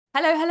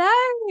Hello,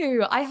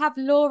 hello. I have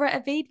Laura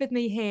Ebeid with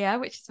me here,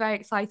 which is very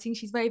exciting.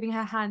 She's waving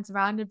her hands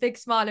around, a big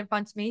smile in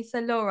front of me. So,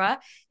 Laura,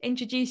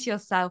 introduce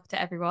yourself to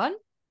everyone.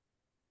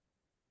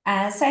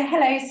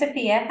 Hello,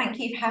 Sophia. Thank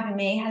you for having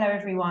me. Hello,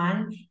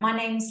 everyone. My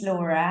name's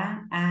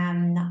Laura.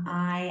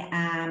 I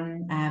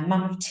am a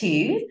mum of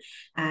two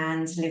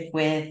and live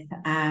with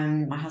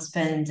my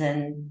husband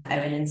and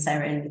Owen and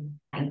Sarah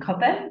in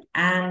Cobham.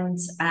 And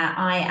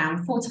I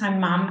am full-time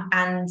mum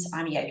and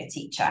I'm a yoga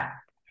teacher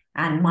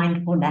and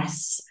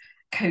mindfulness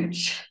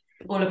coach,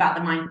 all about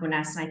the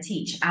mindfulness. And I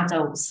teach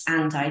adults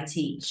and I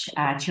teach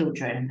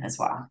children as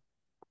well.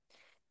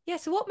 Yeah,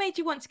 so what made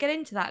you want to get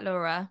into that,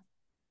 Laura?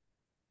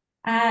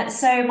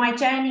 So my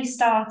journey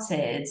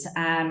started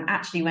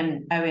actually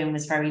when Owen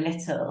was very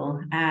little.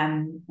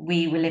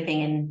 We were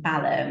living in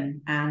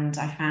Balham, and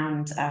I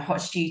found a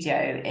hot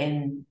studio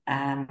in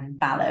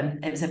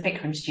Balham. It was a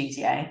Bikram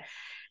studio,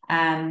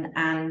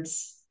 and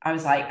I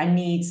was like, I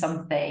need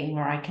something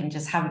where I can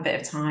just have a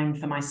bit of time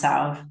for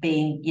myself,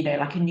 being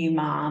like a new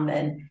mom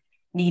and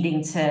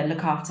needing to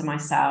look after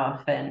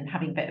myself and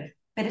having a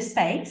bit of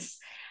space.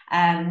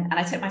 And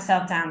I took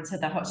myself down to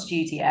the hot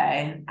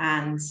studio,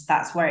 and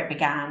that's where it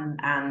began.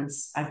 And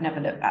I've never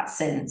looked back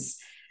since.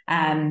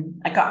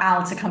 I got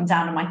Al to come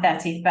down on my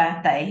 30th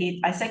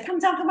birthday. I said, "Come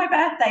down for my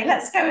birthday.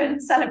 Let's go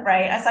and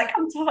celebrate." I was like,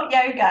 "Come to hot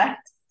yoga."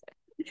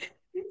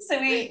 So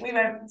we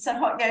went to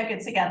hot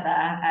yoga together,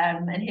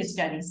 and his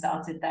journey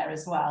started there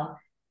as well.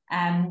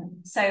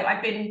 So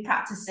I've been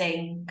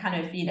practicing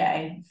kind of,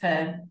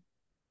 for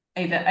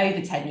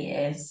over 10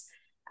 years.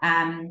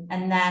 And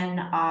then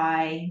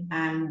I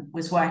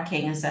was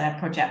working as a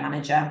project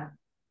manager,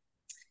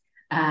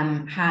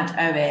 had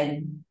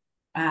Owen,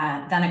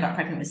 then I got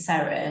pregnant with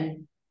Sarah, and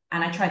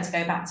I tried to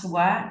go back to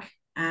work,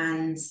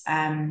 and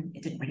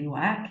it didn't really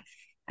work.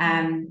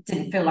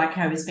 Didn't feel like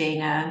I was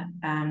being a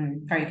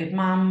very good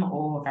mum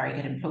or a very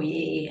good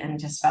employee, and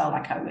just felt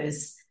like I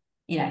was,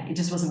 it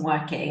just wasn't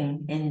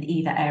working in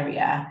either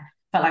area.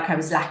 Felt like I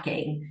was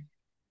lacking.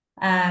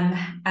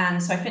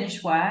 And so I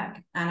finished work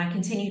and I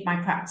continued my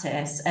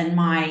practice, and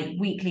my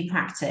weekly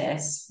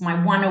practice,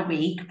 my one a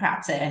week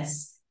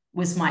practice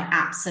was my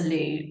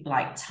absolute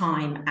like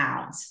time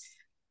out.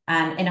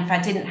 And if I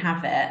didn't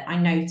have it, I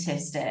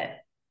noticed it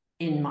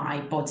in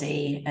my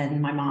body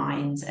and my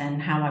mind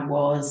and how I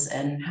was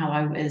and how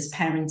I was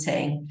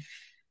parenting.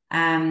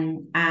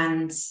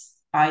 And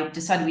we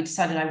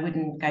decided I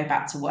wouldn't go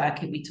back to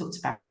work. We talked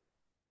about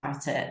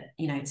it,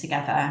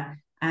 together.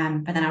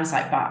 But then I was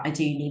like, but I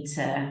do need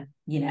to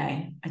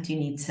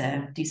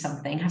do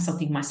something, have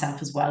something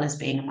myself as well as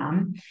being a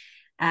mum.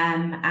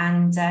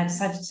 And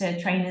decided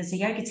to train as a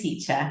yoga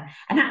teacher.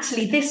 And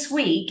actually, this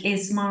week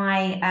is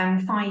my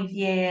 5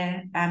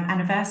 year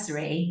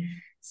anniversary.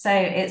 So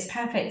it's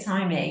perfect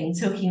timing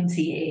talking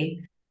to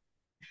you.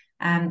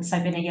 So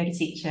I've been a yoga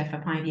teacher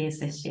for 5 years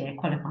this year,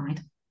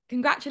 qualified.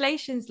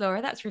 Congratulations,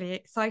 Laura. That's really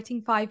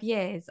exciting. 5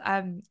 years.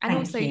 And Thank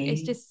also,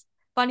 it's you. just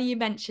funny you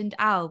mentioned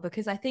Al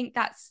because I think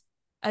that's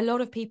a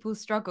lot of people's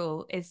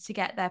struggle is to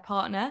get their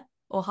partner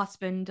or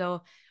husband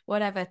or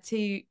whatever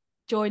to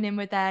join in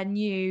with their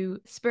new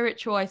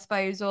spiritual, I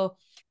suppose, or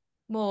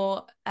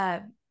more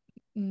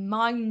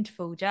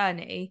mindful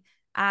journey.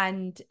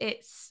 And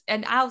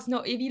Al's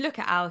not, if you look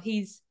at Al,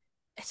 he's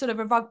sort of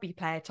a rugby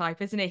player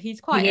type, isn't he? He's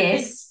quite He a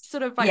big, is.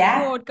 sort of like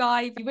Yeah. broad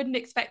guy. You wouldn't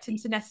expect him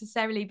to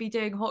necessarily be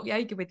doing hot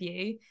yoga with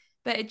you,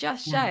 but it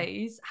just No.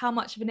 shows how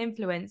much of an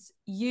influence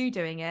you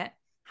doing it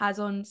has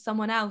on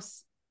someone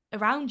else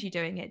around you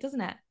doing it,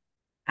 doesn't it?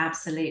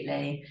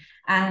 Absolutely.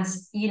 And,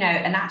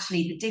 and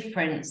actually the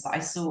difference that I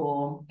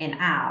saw in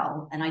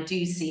Al, and I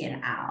do see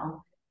in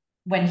Al,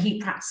 when he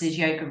practices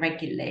yoga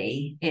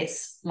regularly,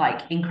 it's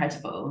like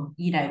incredible,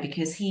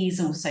 because he's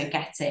also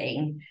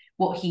getting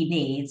what he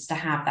needs to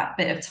have that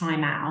bit of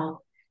time out,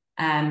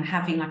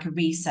 having like a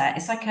reset.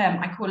 It's like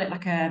I call it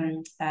like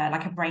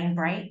a brain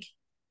break.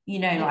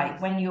 Yeah.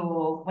 Like when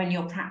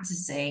you're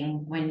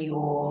practicing, when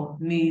you're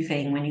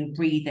moving, when you're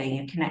breathing,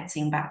 you're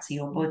connecting back to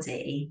your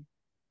body,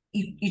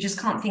 you just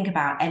can't think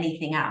about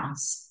anything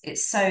else. You're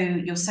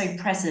so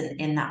present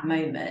in that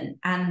moment.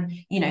 And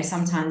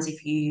sometimes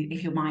if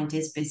your mind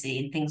is busy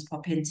and things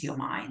pop into your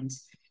mind,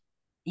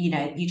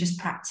 you just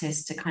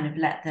practice to kind of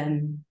let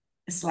them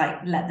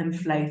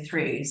flow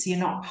through, so you're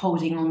not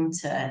holding on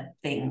to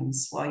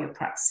things while you're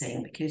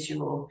practicing, because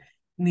you're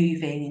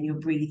moving and you're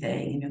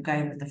breathing and you're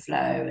going with the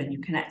flow and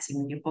you're connecting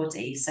with your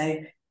body. So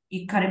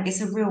you kind of, it's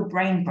a real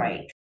brain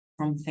break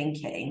from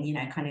thinking, you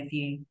kind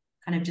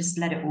of just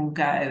let it all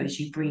go as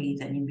you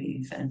breathe and you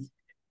move.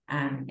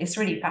 And it's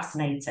really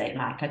fascinating.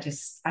 Like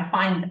I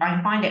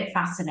find it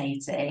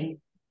fascinating,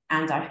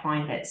 and I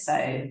find it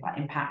so like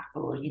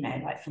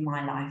impactful, like for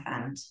my life,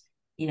 and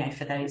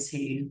for those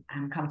who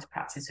come to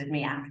practice with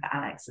me, and for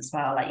Alex as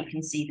well. Like, you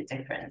can see the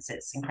difference.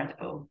 It's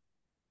incredible.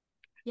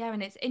 Yeah,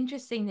 and it's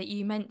interesting that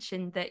you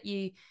mentioned that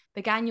you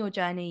began your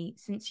journey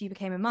since you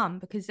became a mum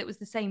because it was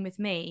the same with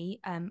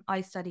me.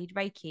 I studied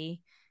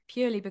Reiki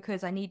purely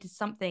because I needed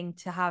something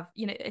to have,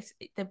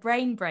 the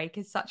brain break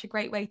is such a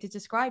great way to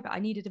describe it. I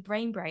needed a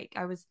brain break.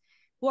 I was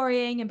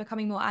worrying and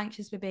becoming more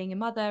anxious with being a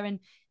mother, and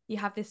you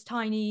have this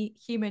tiny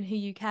human who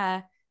you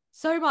care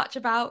so much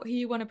about, who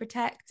you want to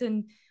protect,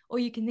 and all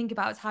you can think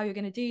about is how you're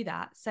going to do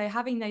that. So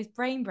having those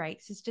brain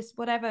breaks is just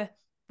whatever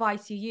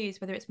advice you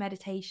use, whether it's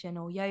meditation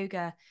or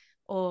yoga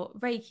or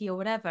Reiki or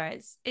whatever,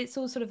 it's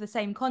all sort of the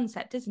same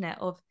concept, isn't it,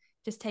 of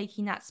just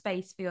taking that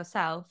space for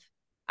yourself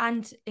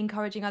and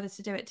encouraging others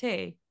to do it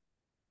too.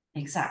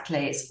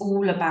 Exactly. It's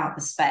all about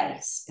the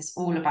space. It's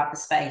all about the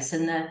space.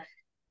 And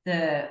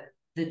the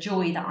the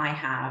joy that I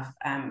have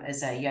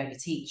as a yoga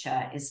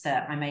teacher is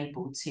that I'm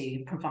able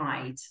to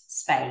provide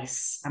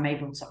space. I'm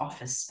able to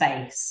offer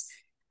space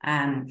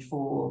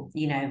for,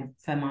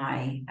 for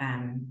my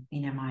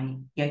my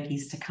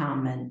yogis to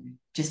come and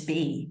just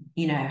be,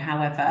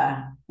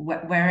 however,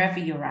 wherever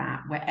you're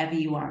at, wherever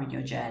you are in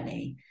your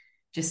journey,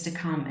 just to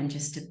come and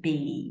just to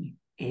be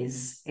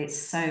it's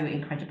so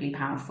incredibly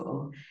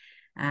powerful.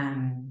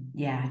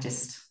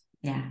 It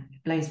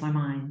blows my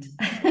mind.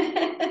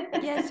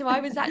 Yeah, so I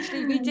was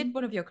actually, we did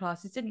one of your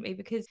classes, didn't we?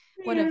 Because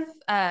one of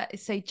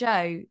so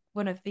Jo,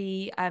 one of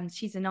the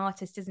she's an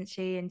artist, isn't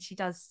she? And she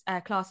does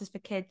classes for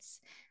kids,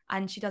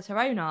 and she does her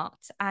own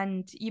art,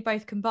 and you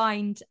both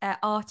combined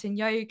art and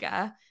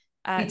yoga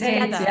We did,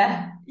 together.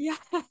 yeah. Yeah,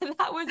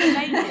 that was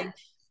amazing.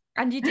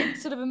 And you did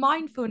sort of a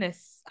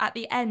mindfulness at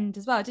the end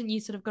as well, didn't you?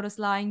 Sort of got us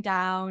lying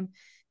down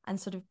and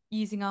sort of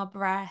using our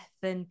breath,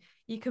 and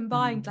you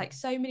combined like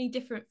so many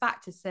different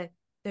factors. So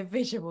the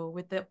visual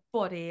with the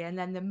body and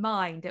then the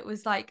mind, it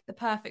was like the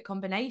perfect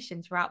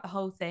combination throughout the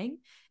whole thing.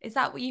 Is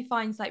that what you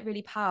find is like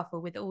really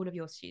powerful with all of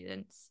your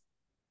students?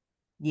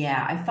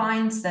 Yeah, I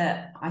find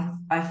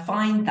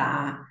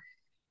that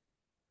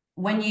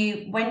when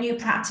you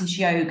practice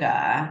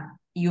yoga,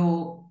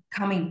 you're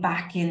coming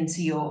back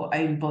into your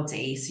own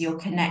body. So you're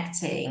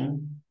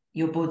connecting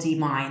your body,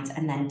 mind,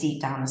 and then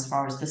deep down as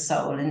far as the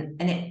soul.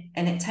 And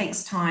it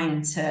takes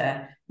time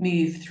to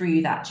move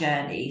through that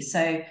journey.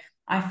 So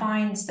I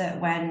find that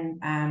when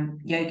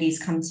yogis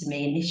come to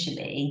me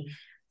initially,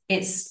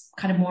 it's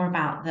kind of more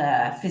about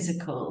the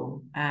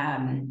physical,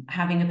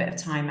 having a bit of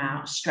time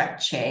out,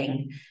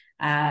 stretching,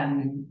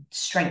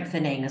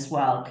 strengthening as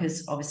well,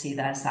 because obviously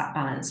there's that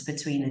balance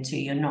between the two.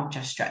 You're not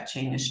just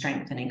stretching, you're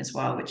strengthening as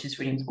well, which is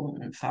really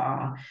important for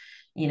our,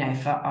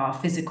 for our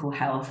physical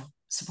health,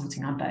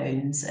 supporting our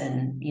bones,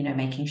 and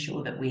making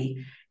sure that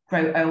we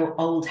grow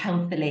old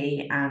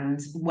healthily and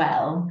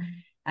well.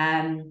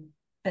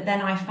 But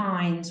then I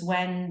find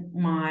when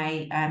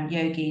my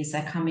yogis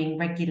are coming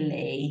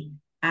regularly,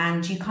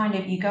 and you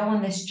go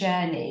on this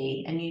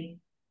journey, and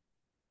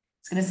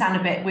it's going to sound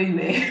a bit woo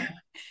woo,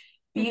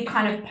 but you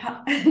kind of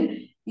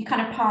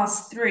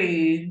pass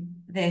through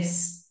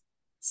this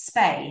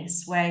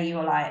space where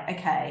you're like,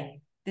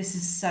 okay, this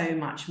is so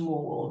much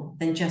more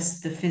than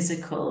just the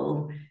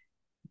physical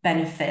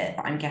benefit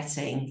that I'm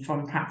getting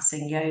from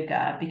practicing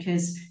yoga,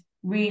 because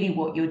really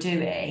what you're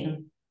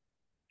doing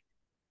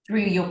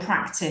through your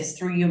practice,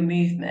 through your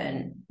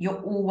movement,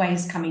 you're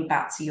always coming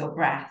back to your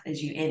breath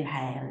as you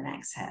inhale and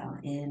exhale,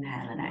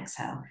 inhale and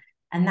exhale.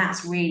 And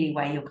that's really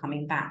where you're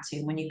coming back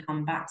to. When you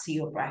come back to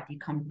your breath, you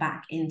come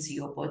back into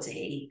your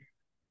body,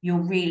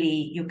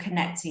 you're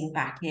connecting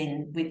back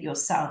in with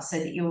yourself, so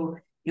that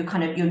you're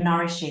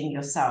nourishing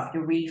yourself,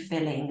 you're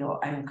refilling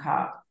your own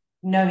cup,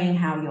 knowing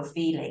how you're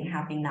feeling,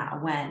 having that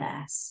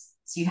awareness.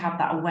 So you have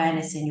that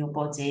awareness in your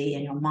body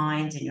and your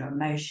mind and your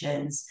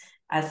emotions,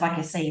 as like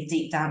I say,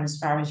 deep down as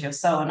far as your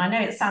soul. And I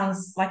know it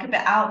sounds like a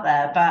bit out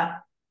there, but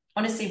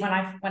honestly, when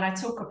I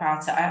talk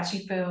about it, I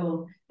actually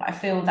feel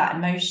that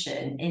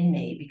emotion in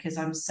me, because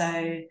I'm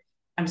so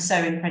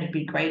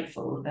incredibly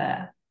grateful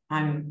that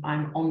I'm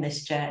on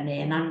this journey,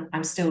 and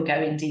I'm still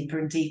going deeper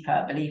and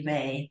deeper, believe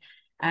me.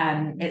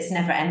 It's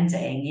never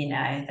ending,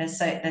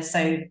 there's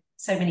so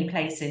many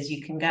places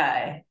you can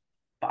go.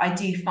 But I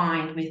do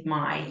find with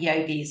my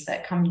yogis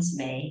that come to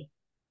me,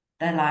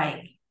 they're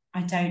like,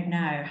 I don't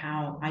know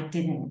how I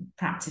didn't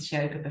practice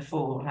yoga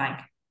before.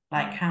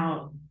 Like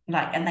how,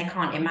 and they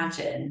can't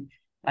imagine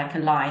like a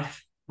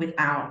life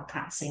without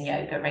practicing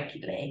yoga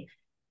regularly,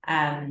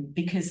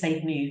 because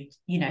they've moved,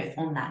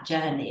 on that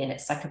journey, and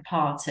it's like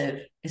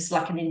it's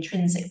like an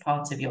intrinsic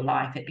part of your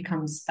life. It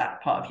becomes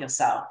that part of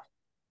yourself.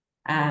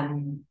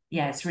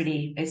 It's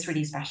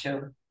really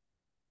special.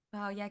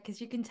 Wow, yeah,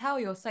 because you can tell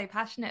you're so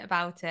passionate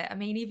about it. I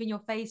mean, even your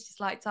face just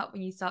lights up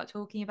when you start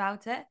talking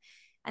about it.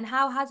 And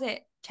how has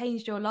it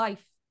changed your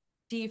life?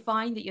 Do you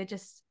find that you're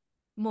just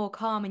more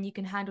calm and you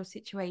can handle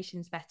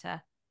situations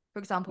better? For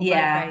example, road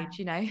Yeah. rage,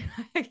 some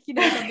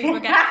people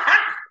get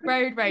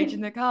road rage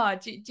in the car.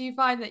 Do you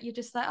find that you're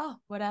just like, oh,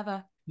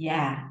 whatever?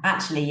 Yeah,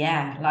 actually,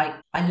 yeah. Like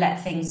I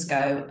let things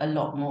go a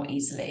lot more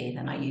easily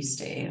than I used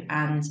to.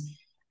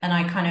 And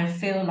I kind of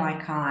feel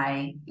like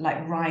I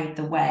like ride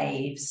the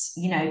waves,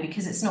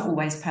 because it's not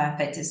always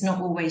perfect. It's not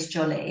always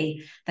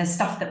jolly. There's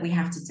stuff that we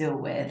have to deal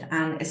with.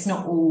 And it's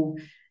not all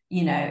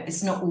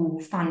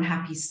fun,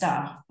 happy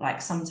stuff.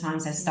 Like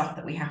sometimes there's stuff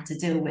that we have to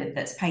deal with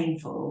that's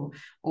painful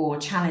or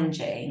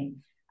challenging.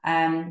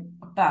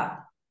 But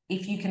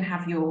if you can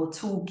have your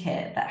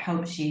toolkit that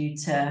helps you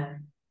to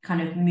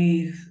kind of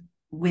move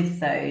with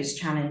those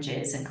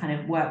challenges and kind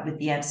of work with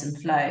the ebbs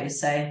and flows.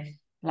 So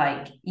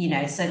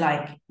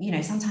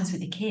sometimes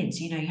with the kids,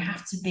 you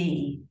have to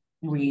be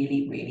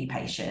really, really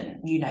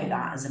patient. You know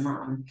that as a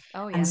mum.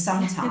 Oh And yeah.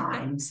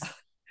 sometimes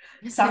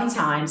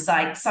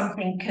like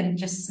something can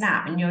just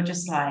snap and you're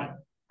just like,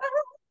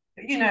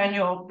 and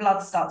your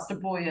blood starts to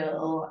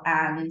boil.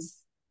 And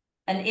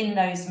in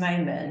those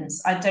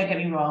moments, I don't get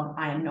me wrong,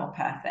 I am not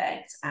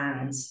perfect.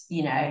 And,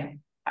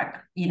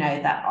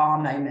 that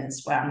are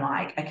moments where I'm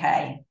like,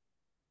 okay,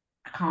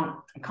 I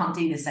can't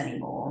do this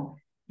anymore.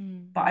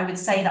 But I would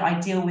say that I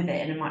deal with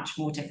it in a much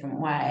more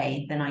different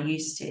way than I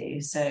used to.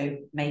 So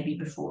maybe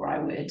before I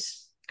would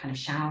kind of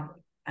shout,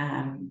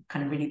 kind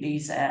of really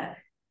lose it.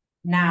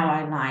 Now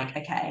I'm like,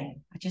 okay,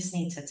 I just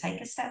need to take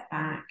a step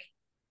back,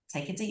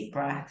 take a deep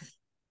breath,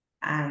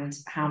 and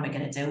how am I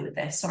going to deal with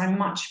this? So I'm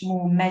much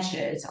more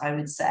measured, I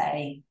would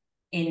say,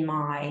 in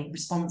my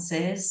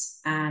responses.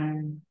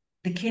 And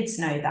the kids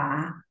know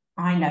that,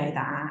 I know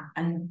that,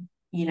 and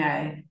we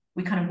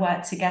kind of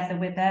work together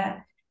with it.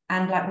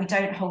 And like we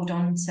don't hold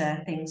on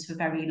to things for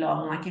very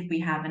long. Like if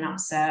we have an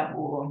upset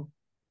or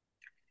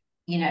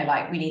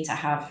like we need to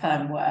have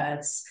firm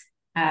words,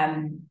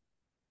 um,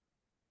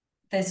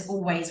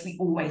 we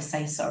always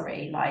say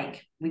sorry.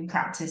 Like we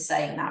practice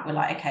saying that. We're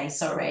like, okay,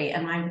 sorry.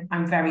 And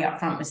I'm very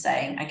upfront with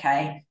saying,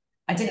 okay,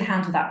 I didn't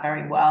handle that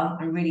very well.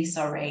 I'm really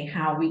sorry.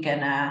 How are we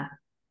gonna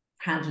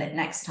handle it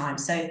next time?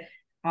 So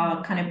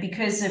kind of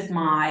because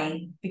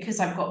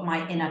I've got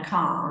my inner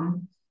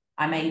calm,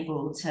 I'm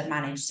able to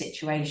manage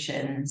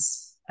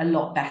situations a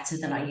lot better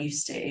than I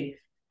used to.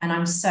 And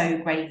I'm so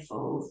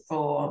grateful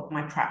for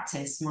my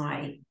practice,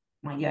 my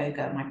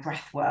yoga, my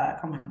breath work.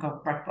 Oh my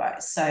God, breath work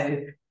is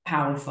so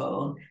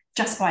powerful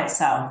just by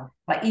itself.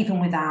 Like even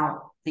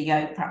without the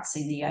yoga,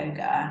 practicing the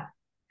yoga,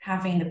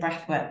 having the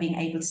breath work, being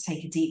able to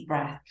take a deep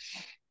breath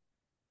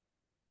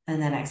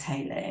and then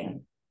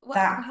exhaling.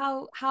 That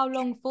How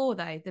long for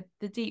though?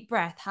 The deep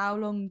breath. How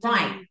long do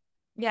right. you?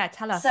 Yeah,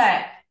 tell us.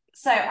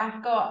 So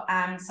I've got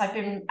so I've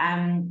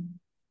been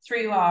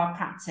through our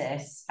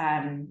practice,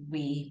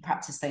 we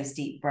practice those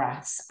deep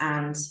breaths,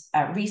 and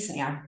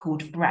recently I've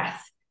called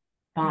Breath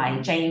by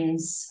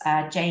James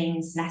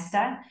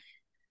Nestor.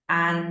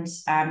 And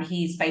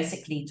he's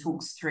basically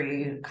talks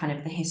through kind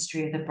of the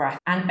history of the breath.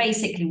 And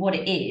basically what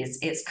it is,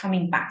 it's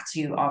coming back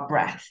to our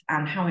breath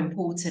and how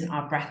important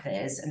our breath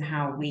is and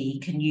how we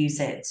can use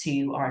it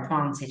to our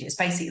advantage. It's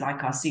basically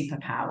like our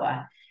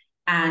superpower.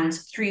 And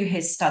through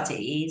his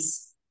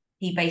studies,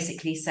 he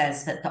basically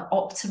says that the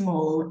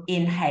optimal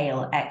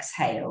inhale,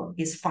 exhale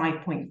is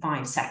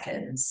 5.5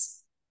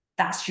 seconds.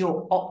 That's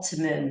your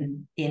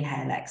optimum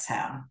inhale,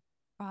 exhale.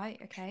 Right,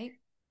 okay.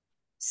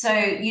 So,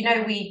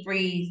 we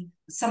breathe,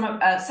 some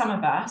of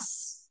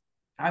us,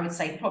 I would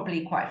say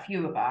probably quite a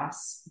few of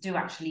us, do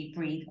actually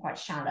breathe quite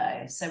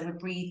shallow. So we're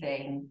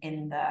breathing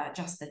in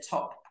just the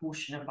top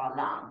portion of our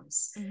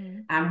lungs.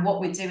 And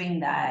what we're doing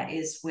there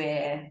is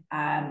we're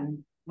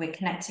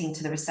connecting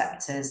to the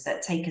receptors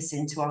that take us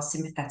into our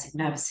sympathetic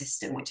nervous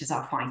system, which is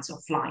our fight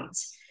or flight.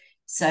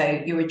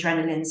 So your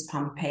adrenaline's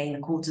pumping, the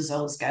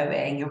cortisol's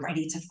going, you're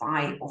ready to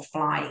fight or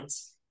flight.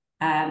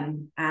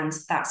 And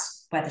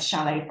that's where the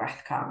shallow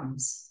breath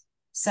comes.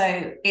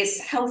 So it's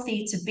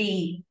healthy to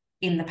be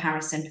in the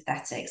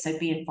parasympathetic, so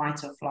be in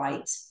fight or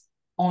flight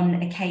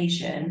on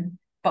occasion,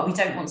 but we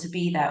don't want to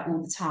be there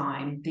all the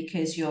time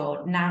because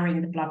you're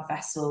narrowing the blood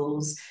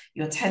vessels,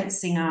 you're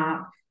tensing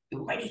up,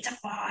 you're ready to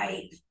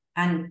fight.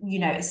 And,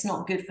 it's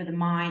not good for the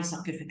mind, it's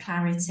not good for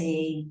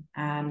clarity,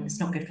 it's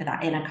not good for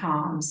that inner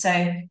calm.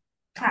 So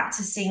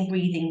practicing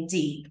breathing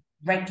deep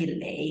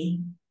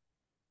regularly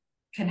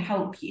can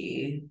help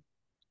you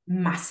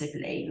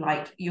massively.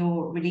 Like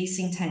you're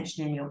releasing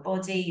tension in your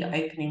body, you're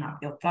opening up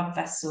your blood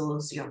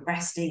vessels, you're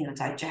resting, you're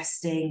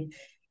digesting.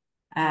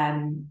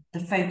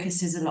 The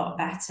focus is a lot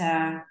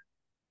better.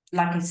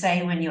 Like I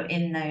say, when you're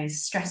in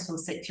those stressful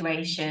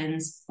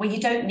situations where you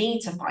don't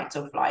need to fight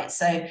or flight.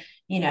 So,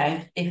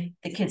 if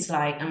the kid's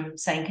like, I'm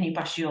saying, can you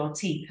brush your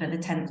teeth for the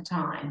 10th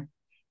time?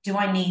 Do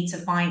I need to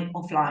fight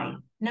or flight?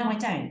 No, I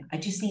don't. I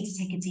just need to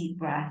take a deep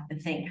breath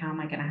and think, how am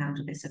I going to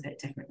handle this a bit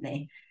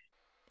differently?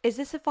 Is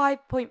this a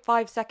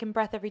 5.5 second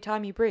breath every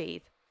time you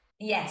breathe?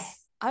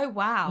 Yes. Oh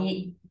wow.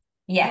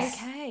 Yes.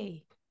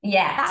 Okay.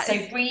 Yeah. So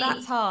That's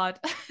breathe. hard.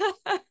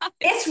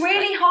 It's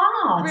really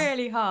hard.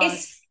 Really hard.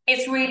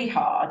 It's really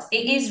hard.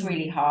 It is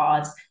really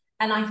hard.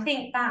 And I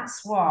think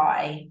that's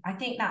why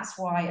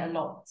a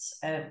lot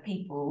of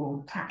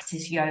people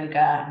practice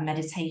yoga,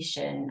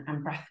 meditation,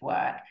 and breath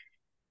work,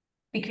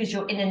 because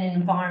you're in an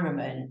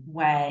environment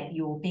where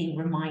you're being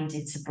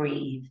reminded to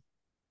breathe.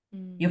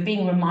 You're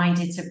being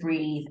reminded to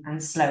breathe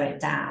and slow it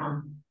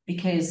down,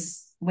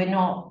 because we're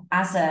not,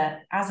 as a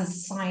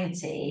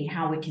society,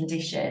 how we're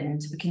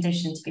conditioned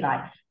to be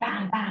like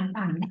bam bam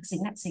bam, next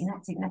thing, next thing,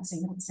 next thing, next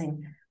thing, next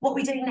thing. What are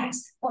we doing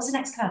next? What's the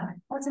next club?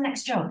 What's the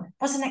next job?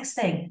 What's the next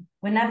thing?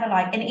 We're never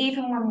like, and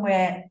even when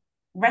we're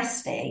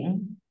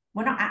resting,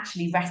 we're not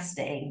actually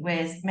resting.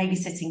 We're maybe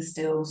sitting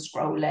still,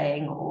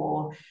 scrolling,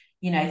 or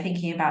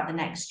thinking about the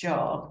next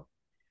job.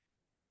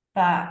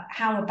 But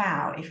how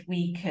about if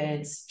we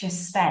could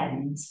just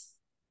spend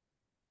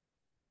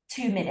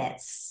 2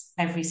 minutes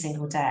every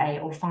single day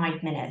or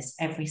 5 minutes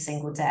every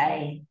single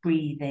day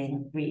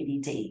breathing really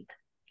deep?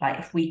 Like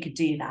if we could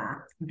do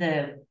that,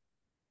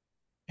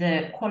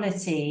 the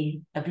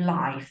quality of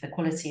life, the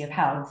quality of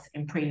health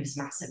improves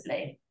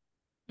massively.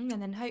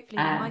 And then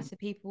hopefully the Um, nicer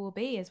people will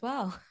be as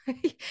well. Can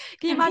you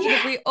and imagine yeah,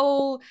 if we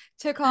all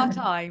took our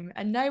time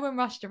and no one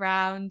rushed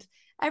around,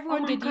 oh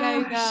everyone my did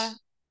gosh. yoga? So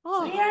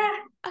Oh, yeah,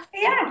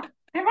 yeah.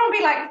 Everyone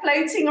be like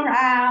floating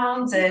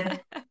around and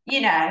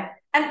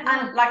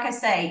and like I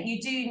say,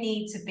 you do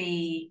need to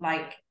be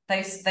like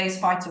those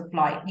fight or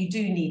flight, you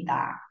do need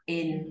that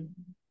in mm,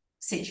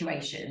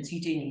 situations.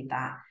 You do need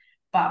that.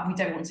 But we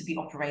don't want to be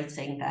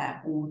operating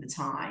there all the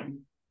time.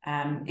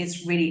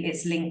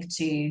 It's linked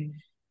to,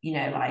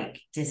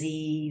 like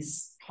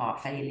disease,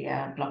 heart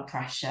failure, blood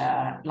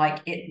pressure,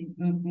 like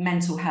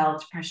mental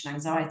health, depression,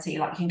 anxiety,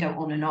 like you can go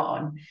on and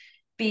on.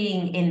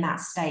 Being in that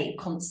state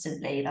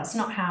constantly, that's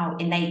not how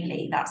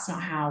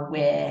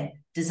we're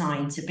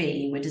designed to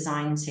be. We're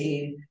designed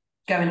to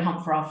go and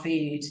hunt for our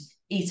food,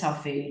 eat our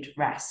food,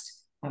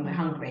 rest when we're mm.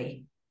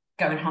 hungry,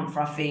 go and hunt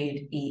for our food,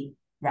 eat,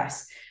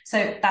 rest.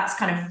 So that's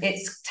kind of,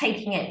 it's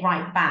taking it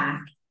right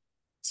back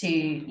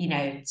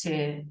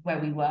to where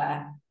we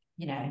were,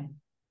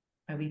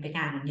 where we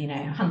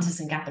began, hunters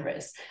and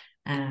gatherers.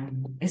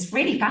 It's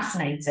really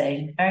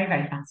fascinating, very,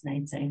 very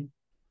fascinating.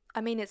 I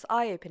mean, it's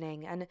eye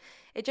opening, and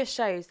it just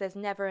shows there's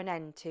never an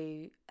end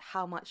to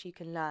how much you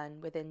can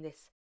learn within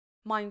this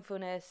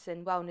mindfulness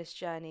and wellness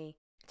journey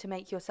to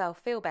make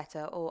yourself feel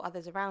better or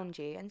others around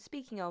you. And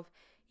speaking of,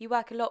 you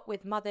work a lot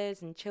with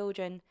mothers and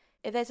children.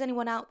 If there's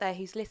anyone out there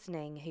who's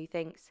listening who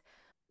thinks,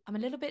 I'm a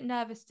little bit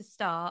nervous to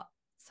start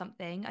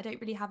something, I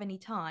don't really have any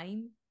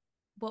time,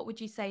 what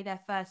would you say their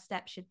first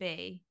step should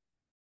be?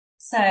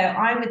 So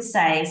I would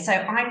say, so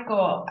I've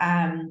got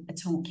a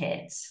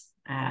toolkit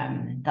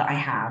that I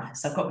have.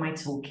 So I've got my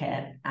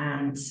toolkit,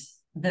 and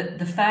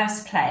the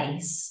first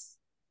place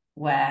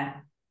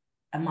where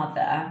a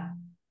mother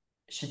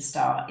should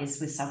start is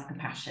with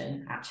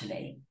self-compassion,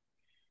 actually,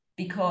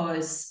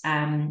 because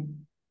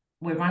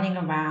we're running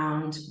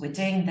around, we're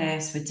doing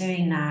this, we're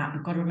doing that,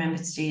 we've got to remember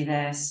to do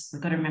this,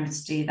 we've got to remember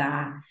to do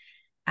that.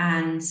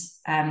 And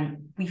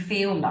we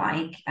feel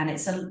like, and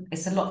it's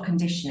a lot of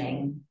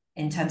conditioning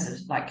in terms of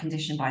like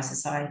conditioned by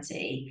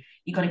society.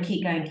 You've got to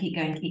keep going, keep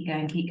going, keep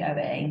going, keep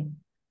going.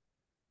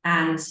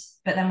 And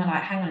but then we're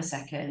like, hang on a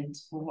second,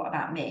 well, what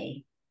about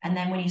me? And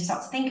then when you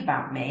start to think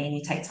about me and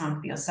you take time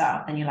for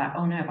yourself, then you're like,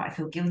 oh no, but I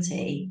feel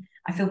guilty.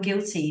 I feel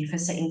guilty for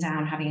sitting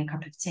down, having a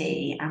cup of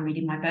tea and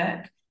reading my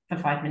book for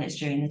 5 minutes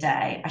during the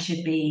day. I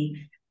should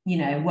be,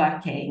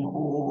 working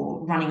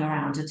or running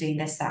around or doing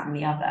this, that, and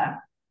the other.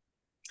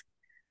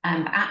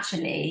 But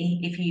actually,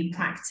 if you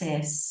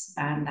practice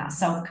that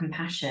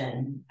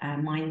self-compassion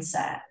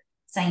mindset,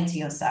 saying to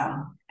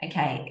yourself,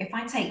 okay, if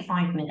I take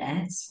 5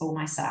 minutes for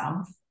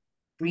myself,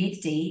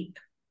 breathe deep,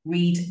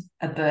 read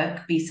a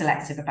book, be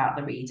selective about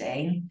the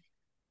reading,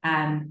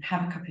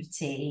 have a cup of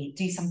tea,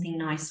 do something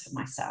nice for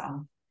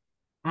myself,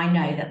 I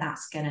know that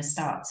that's going to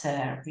start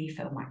to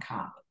refill my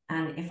cup.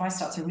 And if I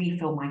start to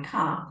refill my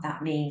cup,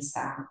 that means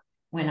that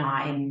when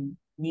I'm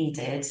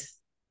needed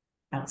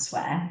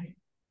elsewhere,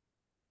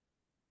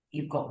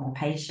 you've got more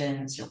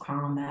patience, you're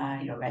calmer,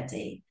 you're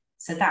ready.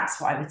 So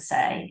that's what I would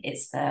say.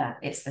 It's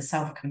the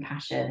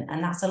self-compassion.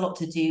 And that's a lot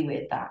to do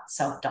with that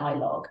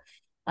self-dialogue.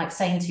 Like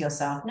saying to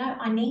yourself, no,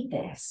 I need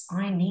this.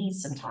 I need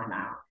some time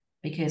out.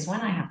 Because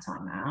when I have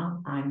time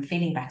out, I'm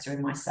feeling better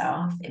in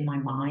myself, in my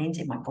mind,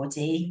 in my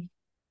body,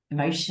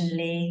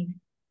 emotionally.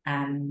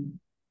 Then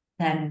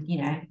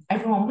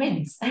everyone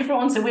wins.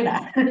 Everyone's a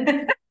winner.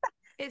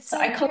 It's So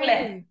so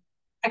true.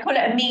 I call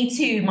it a me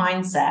too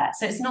mindset.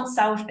 So it's not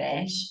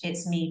selfish,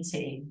 it's me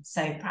too.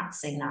 So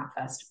practicing that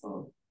first of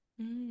all.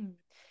 Mm.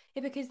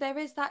 Yeah, because there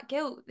is that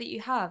guilt that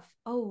you have.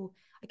 Oh,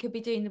 I could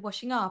be doing the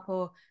washing up,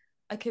 or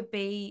I could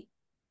be,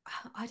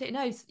 I don't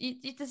know.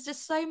 There's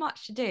just so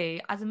much to do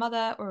as a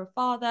mother or a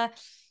father,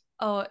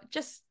 or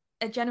just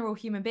a general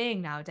human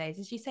being nowadays.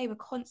 As you say, we're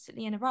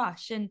constantly in a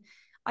rush. And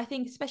I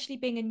think, especially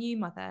being a new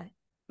mother,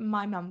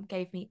 my mum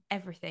gave me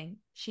everything.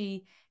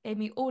 She gave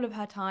me all of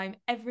her time,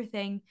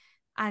 everything.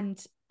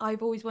 And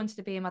I've always wanted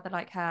to be a mother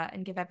like her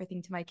and give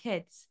everything to my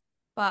kids.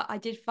 But I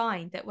did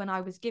find that when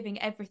I was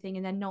giving everything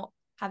and then not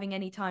having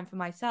any time for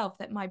myself,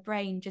 that my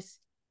brain just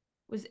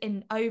was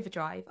in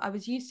overdrive. I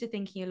was used to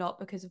thinking a lot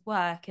because of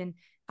work and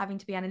having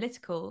to be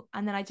analytical.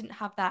 And then I didn't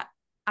have that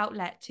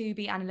outlet to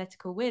be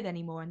analytical with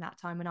anymore in that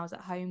time when I was at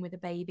home with a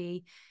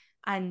baby.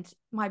 And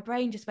my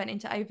brain just went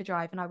into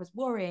overdrive and I was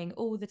worrying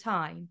all the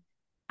time.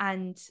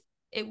 And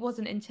it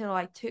wasn't until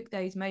I took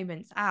those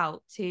moments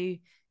out to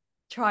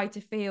try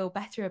to feel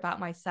better about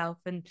myself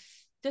and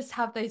just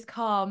have those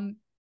calm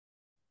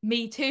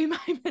me too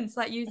moments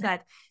like you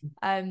said.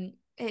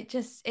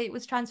 It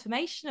was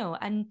transformational.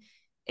 And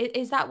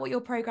is that what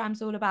your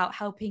program's all about,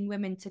 helping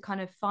women to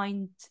kind of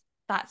find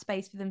that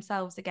space for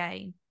themselves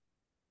again?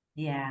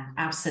 Yeah,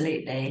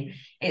 absolutely.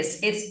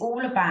 It's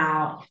all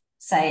about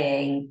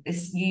saying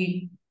this,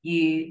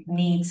 you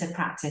need to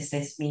practice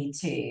this me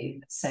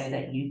too so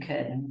that you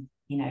can,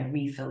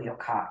 refill your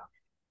cup.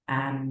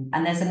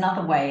 And there's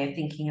another way of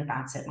thinking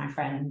about it. My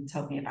friend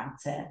told me about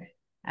it.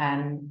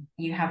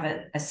 You have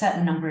a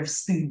certain number of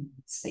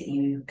spoons that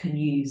you can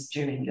use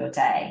during your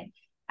day.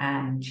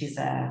 She's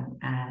a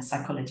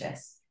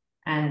psychologist.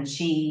 And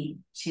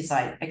she's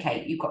like,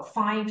 okay, you've got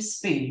 5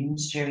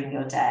 spoons during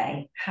your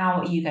day.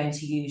 How are you going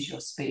to use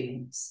your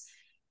spoons?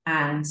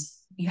 And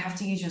you have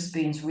to use your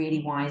spoons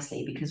really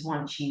wisely, because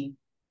once you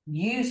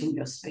use all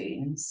your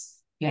spoons,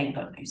 you ain't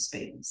got no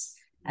spoons.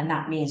 And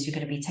that means you're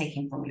going to be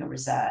taking from your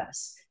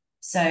reserves.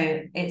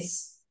 So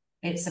it's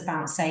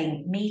about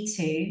saying me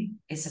too.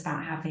 It's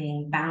about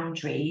having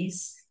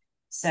boundaries.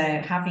 So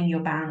having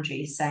your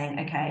boundaries, saying,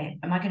 okay,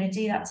 am I going to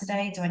do that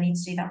today? Do I need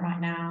to do that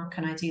right now?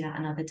 Can I do that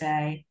another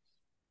day?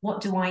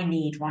 What do I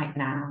need right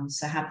now?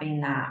 So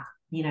having that,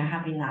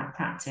 having that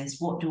practice,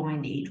 what do I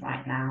need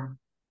right now?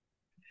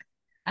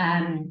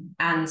 And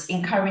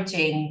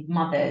encouraging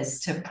mothers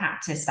to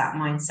practice that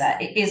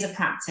mindset. It is a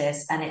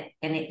practice, and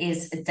it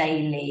is a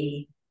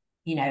daily,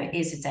 it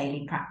is a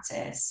daily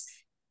practice.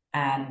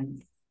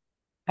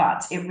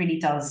 But it really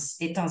does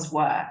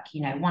work.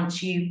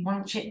 Once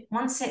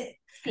it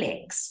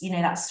flicks,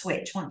 that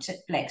switch, once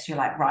it flicks, you're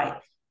like, right,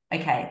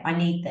 okay, I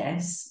need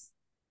this.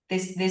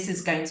 This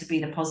is going to be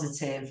the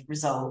positive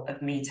result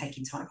of me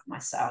taking time for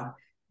myself.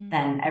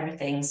 Then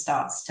everything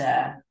starts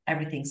to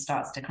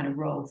kind of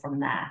roll from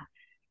there.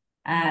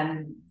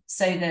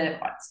 So the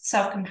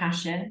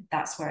self-compassion,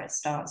 that's where it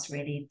starts,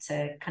 really,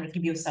 to kind of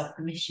give yourself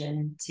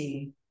permission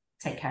to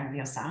take care of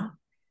yourself.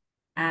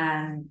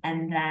 And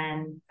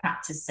then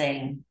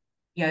practicing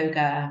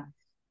yoga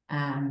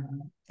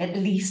at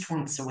least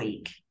once a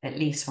week. But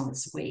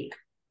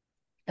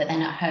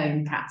then at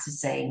home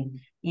practicing,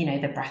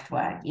 the breath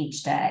work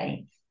each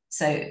day.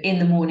 So in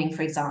the morning,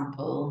 for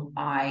example,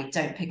 I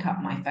don't pick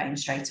up my phone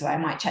straight away. I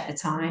might check the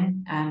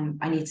time.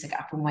 I need to get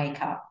up and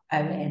wake up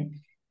Owen.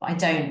 But I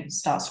don't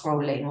start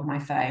scrolling on my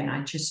phone.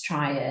 I just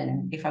try,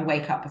 and if I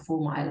wake up before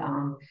my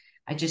alarm,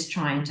 I just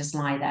try and just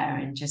lie there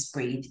and just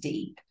breathe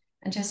deep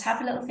and just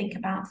have a little think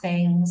about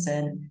things,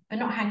 but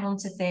not hang on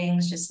to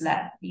things. Just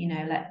let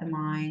the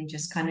mind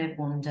just kind of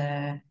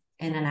wander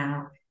in and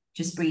out.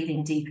 Just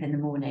breathing deep in the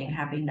morning,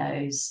 having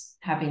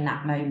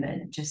that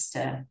moment just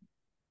to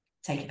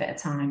take a bit of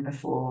time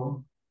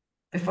before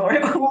it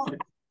all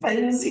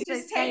happens. It's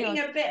just taking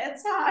a bit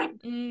of time.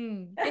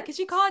 Yeah, because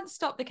you can't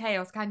stop the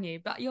chaos, can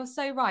you? But you're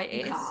so right.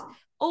 It's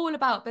all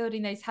about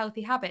building those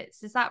healthy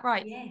habits. Is that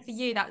right? Yes. For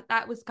you,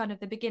 that was kind of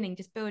the beginning,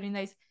 just building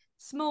those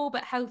small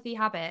but healthy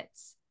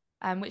habits,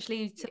 which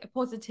leads to a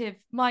positive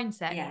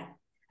mindset. Yeah.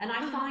 And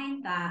I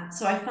find that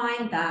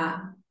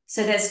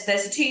so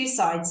there's 2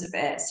 sides of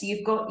it. So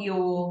you've got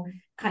your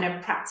kind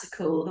of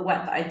practical, the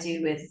work that I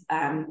do with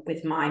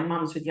my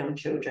mums with young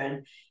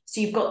children. So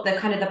you've got the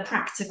kind of the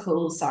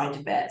practical side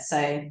of it.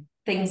 So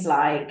things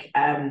like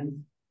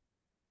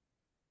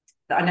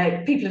I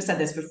know people have said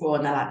this before,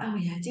 and they're like, oh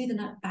yeah, do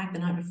the bag the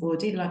night before,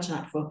 do the lunch the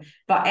night before,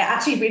 but it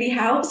actually really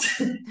helps.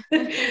 So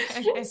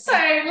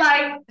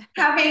like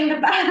having the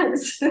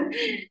bags,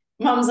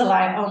 mums are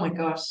like, oh my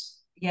gosh,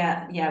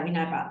 yeah, we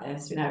know about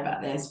this,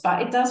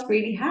 but it does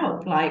really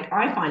help. Like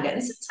I find it,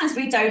 and sometimes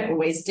we don't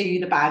always do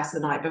the bags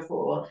the night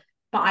before,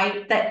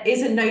 but there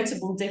is a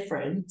notable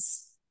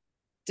difference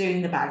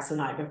doing the bags the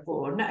night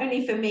before, not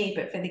only for me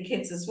but for the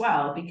kids as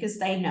well, because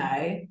they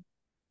know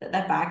that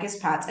their bag is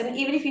packed. And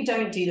even if you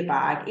don't do the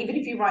bag, even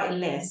if you write a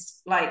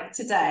list, like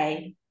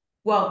today,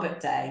 World Book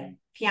Day,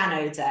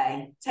 piano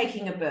day,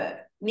 taking a book,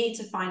 need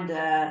to find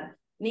a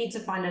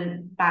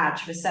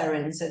badge for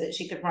Seren so that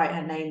she could write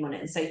her name on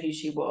it and say who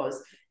she was.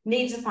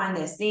 Need to find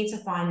this, need to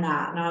find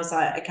that. And I was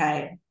like,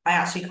 okay, I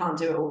actually can't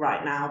do it all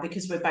right now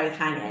because we're both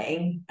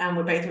hanging and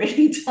we're both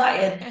really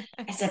tired.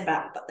 I said,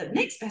 but the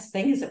next best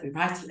thing is that we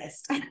write a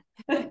list.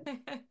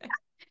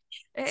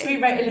 So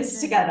we wrote a list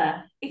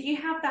together. If you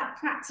have that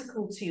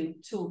practical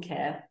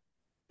toolkit,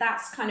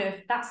 that's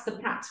the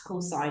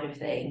practical side of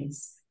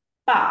things.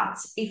 But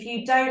if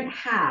you don't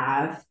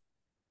have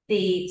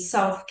the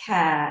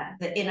self-care,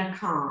 the inner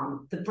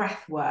calm, the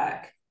breath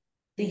work,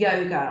 the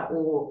yoga,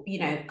 or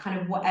kind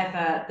of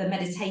whatever, the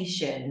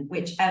meditation,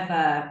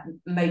 whichever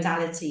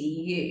modality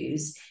you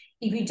use,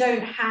 if you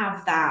don't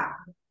have that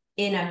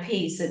inner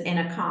peace and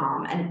inner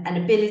calm and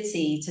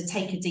ability to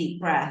take a deep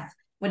breath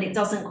when it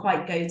doesn't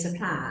quite go to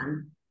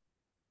plan,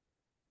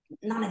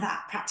 none of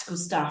that practical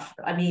stuff.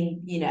 I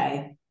mean,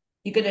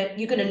 you're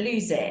gonna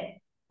lose it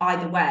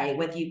either way,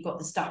 whether you've got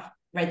the stuff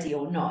ready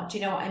or not. Do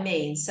you know what I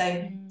mean?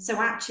 So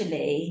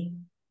actually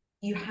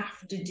you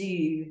have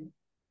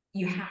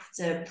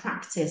to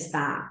practice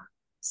that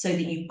so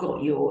that you've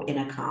got your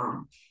inner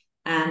calm.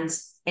 And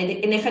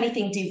if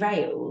anything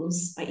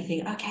derails, like you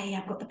think, okay,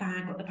 yeah, I've got the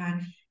bag,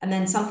 and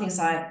then something's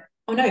like,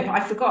 oh no, but I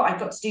forgot I've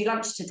got to do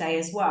lunch today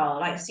as well.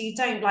 Like, so you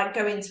don't like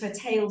go into a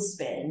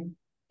tailspin.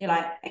 You're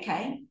like,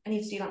 okay, I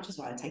need to do lunch as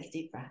well. I take a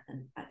deep breath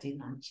and I do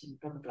lunch and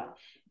blah, blah, blah.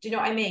 Do you know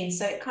what I mean?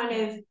 So it kind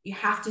of, you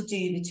have to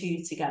do the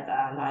 2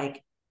 together.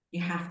 Like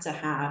you have to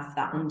have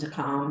that under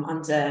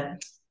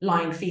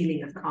underlying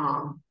feeling of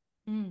calm.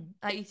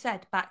 Like you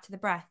said, back to the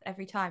breath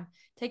every time.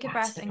 Take a Back to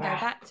breath the and go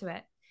breath. back to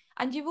it.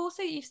 And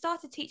you've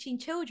started teaching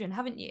children,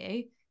 haven't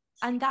you?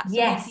 And that's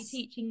obviously Yes.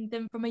 teaching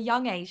them from a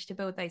young age to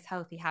build those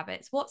healthy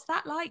habits. What's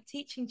that like,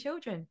 teaching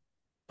children?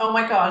 Oh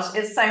my gosh,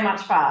 it's so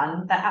much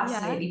fun. They're Yeah.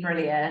 absolutely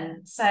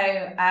brilliant. So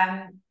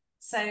I've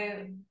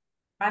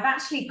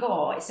actually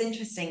got, it's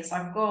interesting because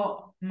I've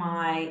got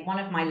one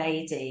of my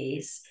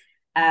ladies,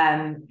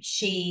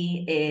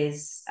 she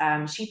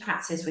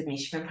practiced with me,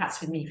 she's been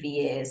practicing with me for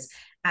years,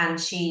 and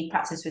she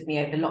practiced with me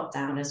over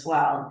lockdown as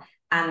well.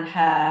 And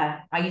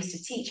I used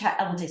to teach her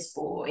eldest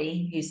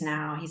boy, he's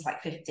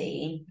like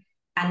 15,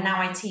 and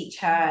now I teach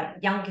her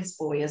youngest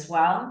boy as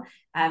well,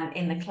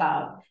 in the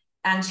club.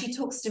 And she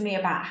talks to me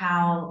about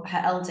how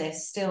her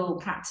eldest still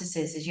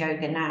practices his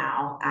yoga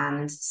now,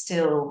 and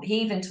still,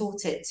 he even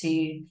taught it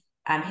to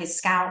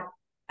his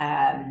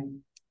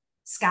um,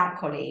 scout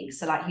colleagues.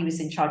 So like he was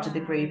in charge of the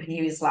group, Wow. and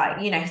he was like,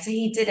 so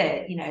he did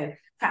it,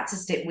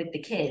 practiced it with the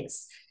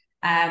kids.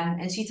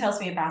 And she tells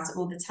me about it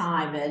all the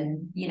time,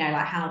 and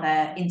like how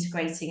they're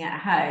integrating it at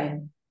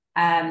home.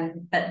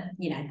 But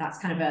that's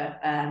kind of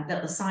a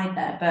little aside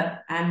there.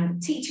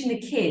 But teaching the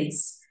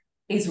kids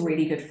is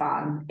really good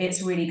fun.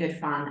 It's really good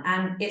fun.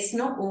 And it's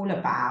not all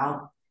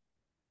about,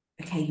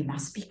 okay, you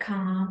must be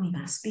calm, you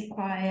must be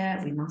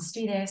quiet, we must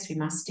do this, we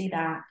must do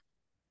that.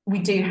 We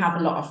do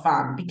have a lot of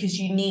fun because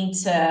you need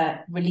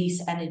to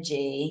release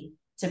energy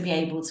to be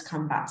able to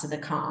come back to the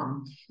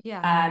calm.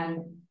 Yeah.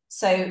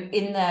 So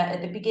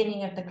at the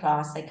beginning of the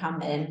class, they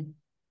come in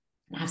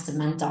and have some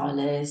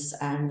mandalas,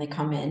 and they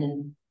come in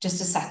and just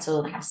to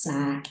settle, they have a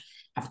snack,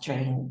 have a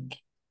drink,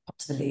 pop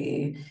to the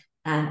loo,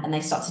 and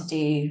they start to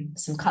do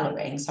some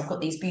colouring. So I've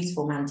got these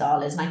beautiful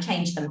mandalas, and I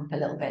change them up a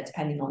little bit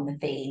depending on the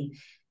theme.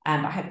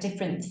 I have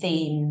different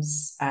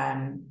themes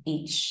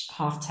each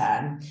half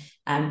term.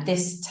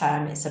 This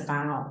term is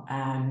about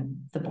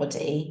the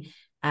body,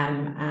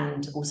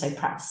 and also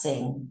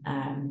practicing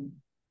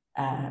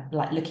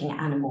like looking at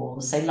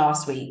animals. So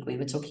last week we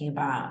were talking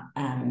about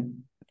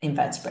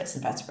invertebrates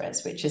and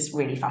vertebrates, which is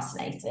really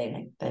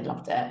fascinating. They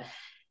loved it.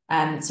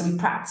 So we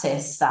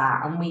practice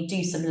that, and we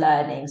do some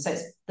learning. So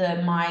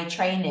my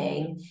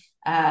training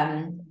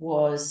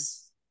was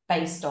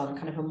based on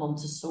kind of a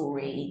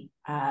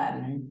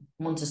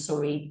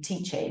Montessori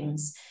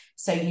teachings.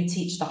 So you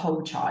teach the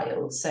whole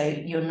child. So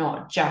you're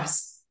not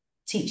just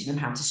teaching them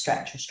how to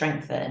stretch or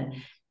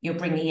strengthen. You're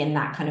bringing in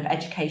that kind of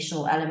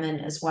educational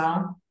element as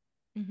well.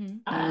 Mm-hmm.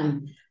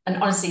 And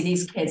honestly,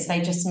 these kids,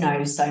 they just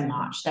know so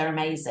much. They're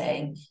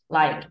amazing.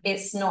 Like,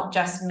 it's not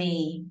just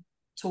me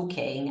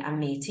talking and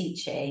me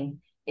teaching,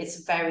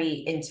 it's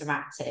very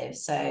interactive.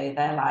 So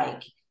they're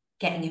like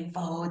getting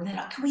involved. They're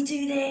like, can we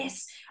do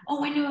this?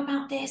 Oh, I know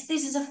about this.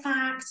 This is a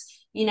fact.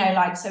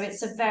 Like, so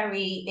it's a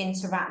very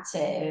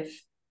interactive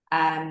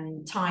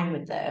time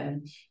with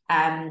them.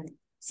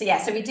 So yeah,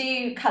 so we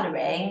do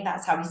colouring.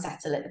 That's how we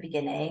settle at the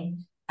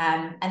beginning.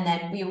 And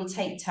then we will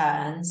take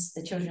turns.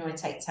 The children will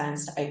take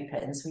turns to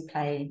open. So we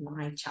play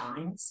my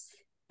chimes,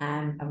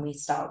 and we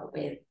start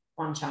with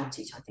one chime,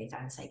 two chime, three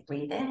times, say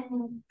breathe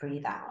in,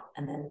 breathe out,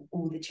 and then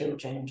all the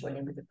children join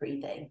in with the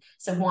breathing.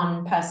 So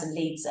one person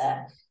leads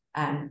it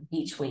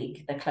each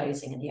week, the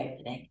closing and the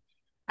opening.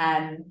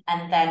 And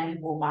then we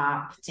warm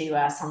up, do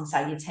a sun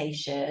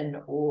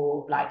salutation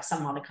or like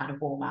some other kind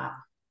of warm up,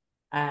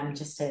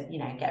 just to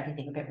get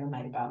everything a bit more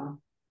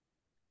mobile.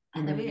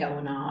 And then we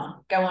Brilliant.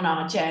 go on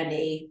our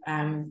journey,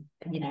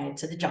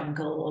 to the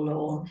jungle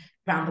or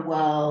around the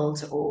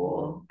world,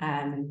 or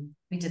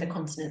we did a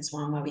continents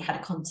one where we had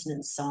a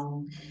continent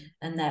song,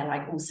 and they're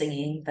like all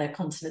singing the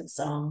continent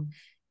song.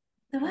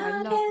 The Oh, I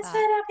world love is that.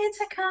 made up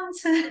into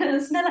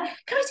continents. And they're like,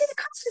 can we do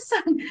the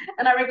continent song?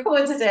 And I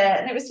recorded it,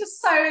 and it was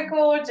just so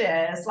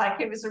gorgeous.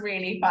 Like, it was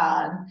really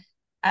fun.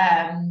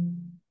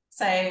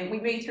 So we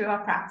read through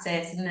our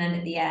practice, and then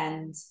at the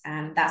end,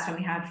 that's when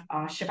we have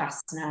our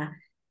shavasana,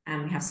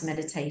 and we have some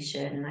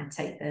meditation, and I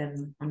take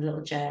them on a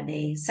little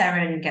journey.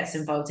 Sarah gets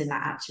involved in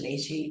that, actually.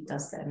 She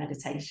does the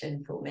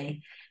meditation for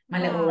me.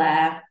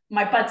 Wow.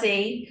 My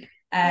buddy,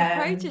 Your um,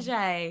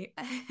 protege.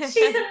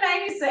 she's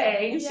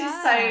amazing. She's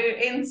so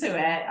Yeah. into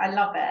it. I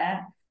love it.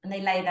 And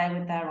they lay there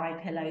with their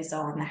eye pillows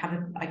on.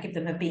 I give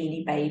them a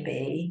beanie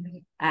baby.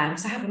 So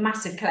I have a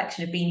massive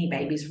collection of beanie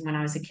babies from when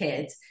I was a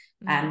kid.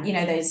 Mm.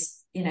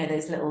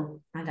 Those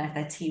little, I don't know if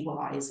they're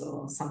TYs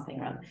or something,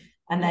 right?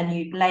 And then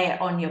you lay it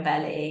on your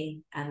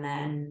belly, and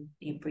then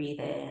you breathe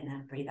in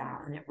and breathe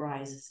out, and it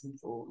rises and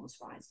falls,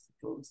 rises and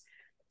falls.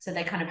 So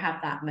they kind of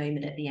have that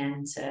moment at the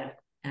end to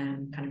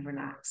kind of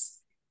relax.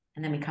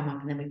 And then we come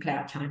up, and then we play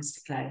our chimes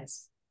to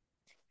close.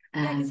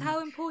 Yeah, because Um, how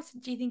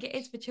important do you think it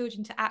is for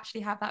children to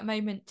actually have that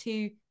moment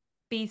to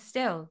be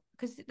still?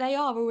 Because they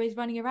are always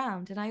running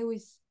around, and I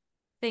always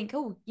think,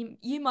 oh,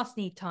 you must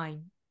need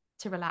time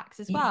to relax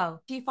as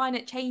well. Do you find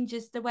it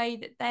changes the way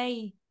that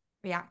they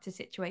react to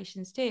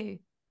situations too?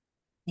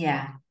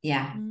 yeah,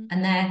 yeah. Mm.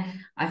 And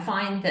I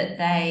find that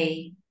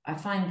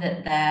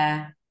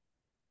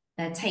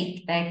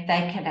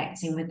they're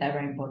connecting with their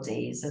own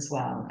bodies as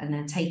well, and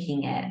they're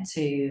taking it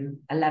to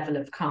a level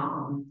of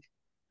calm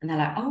and they're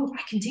like, oh,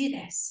 I can do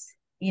this.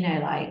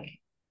 Like,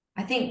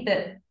 I think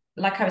that,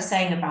 like I was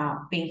saying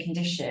about being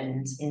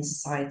conditioned in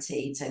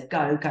society to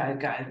go, go,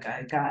 go,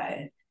 go,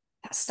 go,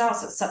 that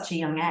starts at such a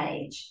young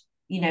age,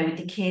 with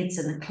the kids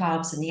and the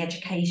clubs and the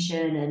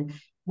education and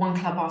one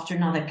club after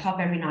another, club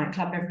every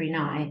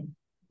night,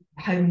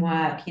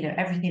 homework,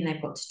 everything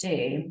they've got to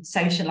do,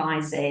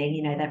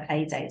 socializing, their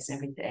play dates and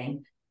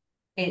everything.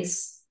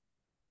 It's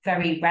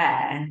very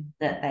rare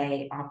that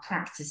they are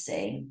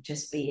practicing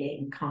just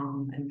being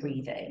calm and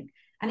breathing.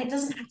 And it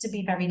doesn't have to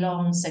be very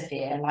long,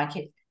 Sophia. Like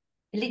it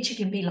literally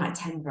can be like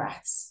 10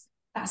 breaths.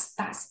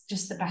 That's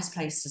just the best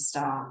place to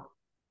start.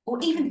 Or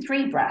even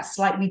 3 breaths,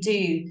 like we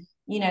do,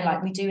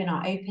 like we do in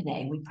our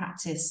opening. We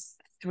practice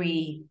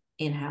 3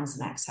 inhales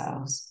and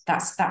exhales.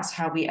 That's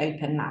how we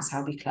open, that's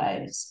how we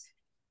close.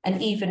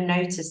 And even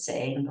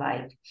noticing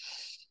like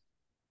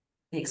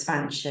the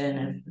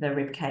expansion of the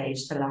rib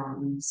cage, the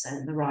lungs,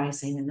 and the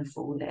rising and the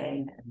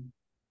falling. And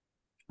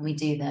we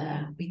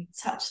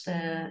touch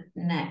the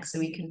neck so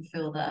we can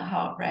feel the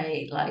heart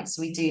rate. Like,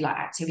 so we do like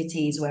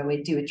activities where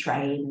we do a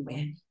train,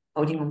 we're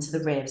holding onto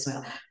the ribs,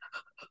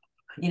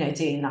 we're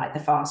doing like the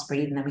fast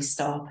breathe, and then we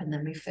stop, and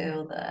then we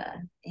feel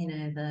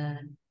the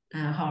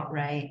heart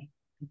rate,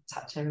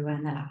 touch everywhere,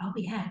 and they're like, oh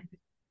yeah,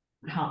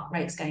 my heart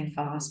rate's going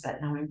fast,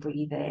 but now I'm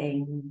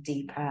breathing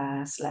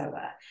deeper,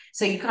 slower.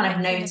 So you kind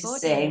of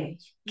noticing,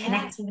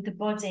 connecting with the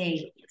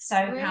body. It's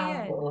so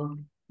powerful.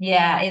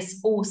 Yeah,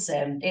 it's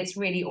awesome. It's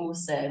really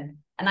awesome.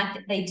 And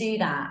they do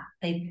that.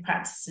 They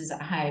practices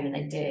at home, and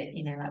they do it,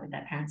 like with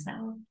their parents. Like,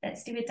 oh,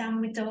 let's do a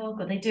downward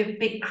dog, or they do a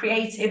big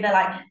creative. They're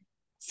like,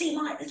 see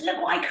look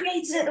what I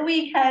created at the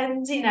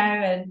weekend,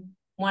 And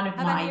one of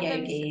my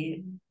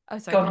yogis. Oh,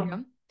 sorry, carry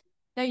on.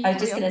 No, you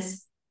carry on.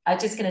 I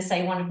was just going to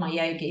say, one of my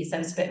yogis, there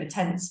was a bit of a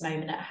tense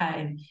moment at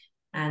home,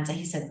 and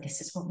he said,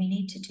 this is what we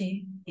need to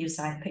do. He was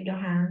like, put your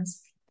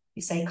hands,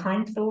 you say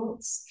kind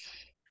thoughts,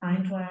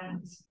 kind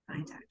words,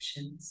 kind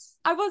actions.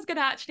 I was going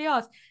to actually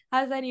ask,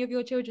 has any of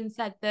your children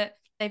said that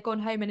they've gone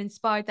home and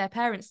inspired their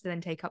parents to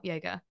then take up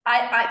yoga?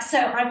 I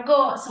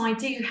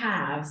do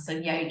have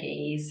some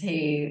yogis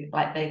who,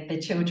 like, the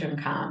children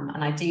come,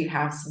 and I do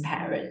have some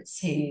parents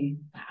who,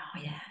 oh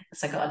yeah,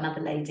 so I got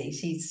another lady,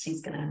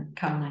 she's gonna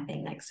come, I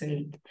think, next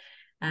week.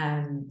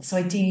 So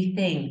I do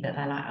think that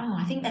they're like, oh,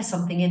 I think there's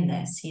something in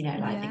this,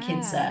 like the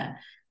kids are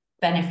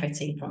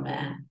benefiting from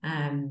it,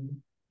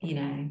 and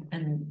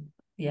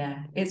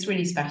yeah, it's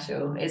really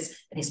special.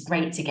 It's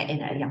great to get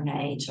in at a young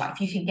age. Like,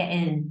 if you can get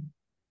in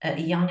at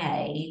a young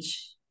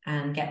age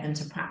and get them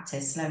to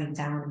practice slowing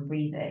down and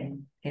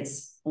breathing,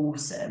 it's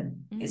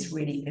awesome. It's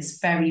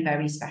very,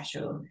 very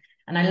special.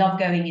 And I love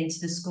going into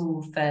the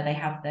school they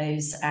have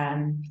those, they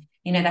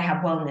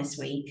have wellness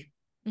week.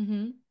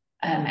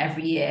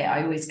 Every year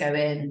I always go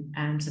in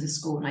to the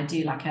school, and I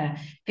do like a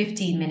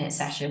 15-minute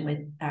session with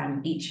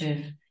each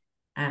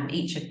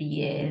of the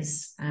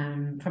years,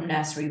 from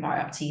nursery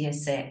right up to year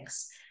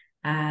 6.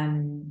 They're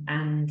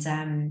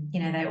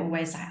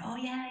always like, oh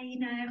yeah,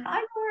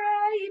 hi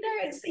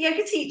Laura, it's the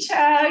yoga teacher,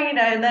 and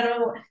they're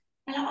like,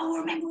 oh,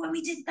 remember when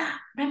we did that,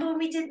 and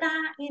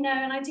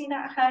I do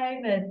that at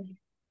home, and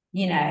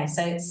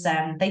so it's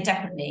they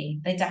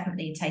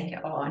definitely take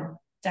it on,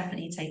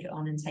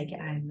 and take it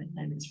home with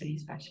them. It's really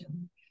special.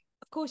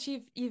 Of course,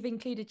 you've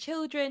included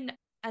children,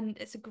 and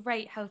it's a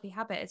great healthy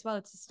habit as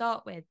well to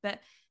start with. But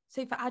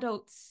so for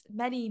adults,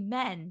 many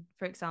men,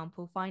 for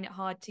example, find it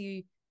hard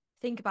to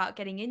think about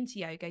getting into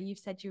yoga. You've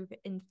said you've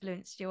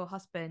influenced your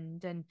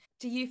husband, and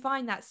do you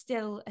find that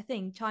still a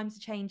thing? Times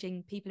are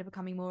changing, people are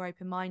becoming more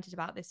open-minded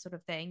about this sort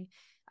of thing.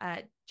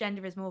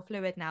 Gender is more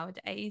fluid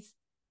nowadays.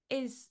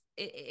 Is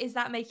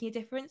that making a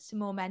difference to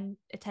more men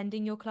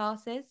attending your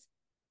classes?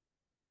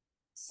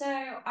 So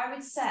I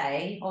would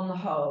say, on the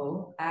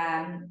whole,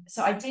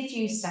 so I did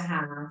used to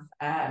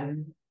have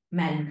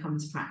men come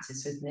to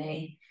practice with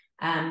me,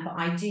 but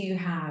I do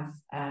have,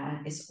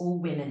 it's all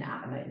women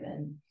at the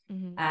moment.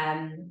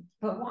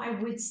 But what I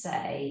would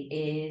say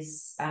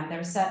is there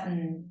are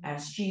certain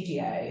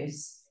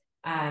studios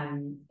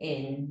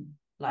in,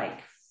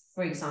 like,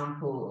 for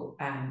example,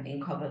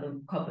 in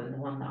Cobham, the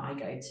one that I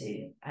go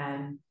to,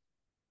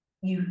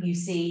 you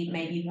see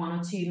maybe 1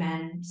 or 2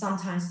 men,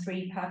 sometimes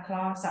 3 per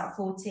class out of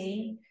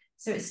 14.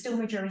 So it's still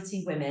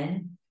majority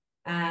women.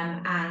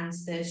 And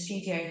the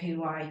studio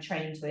who I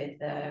trained with,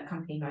 the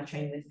company who I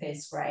trained with,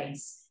 Fierce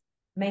Grace,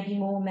 maybe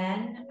more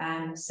men.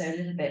 So a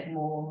little bit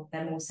more,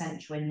 they're more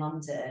central in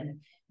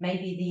London.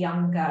 Maybe the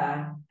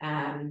younger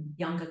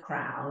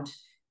crowd,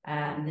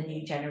 the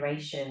new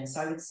generation. So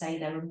I would say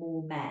there are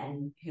more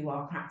men who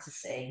are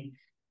practicing.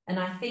 And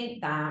I think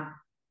that,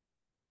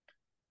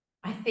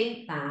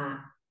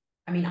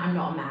 I mean, I'm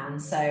not a man,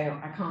 so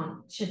I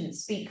shouldn't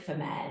speak for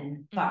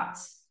men, but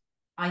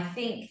I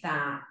think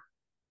that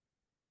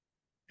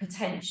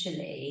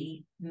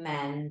potentially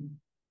men,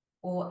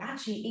 or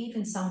actually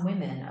even some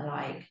women, are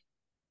like,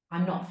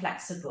 I'm not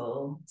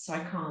flexible, so I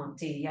can't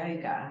do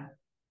yoga.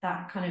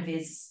 That kind of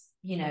is,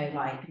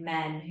 like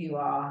men who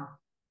are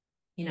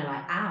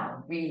like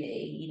Al,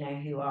 really,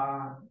 who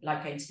are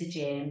like going to the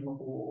gym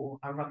or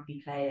are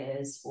rugby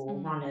players or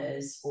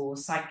runners or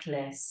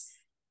cyclists,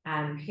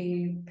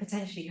 who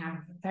potentially have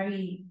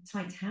very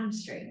tight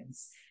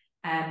hamstrings,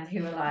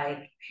 who are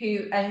like,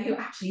 who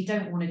actually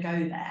don't want to go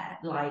there.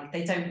 Like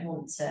they don't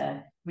want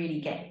to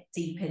really get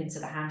deep into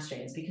the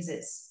hamstrings because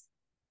it's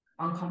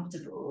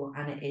uncomfortable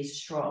and it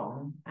is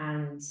strong.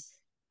 And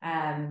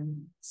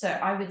so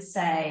I would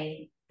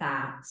say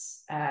that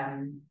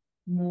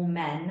more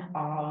men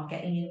are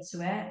getting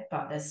into it,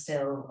 but there's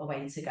still a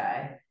way to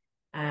go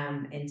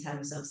in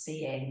terms of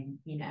seeing,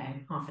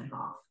 half and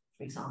half,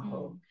 for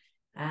example.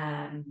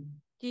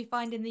 Do you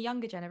find in the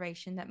younger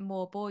generation that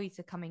more boys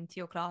are coming to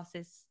your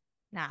classes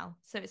now?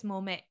 So it's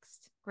more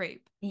mixed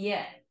group?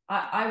 Yeah,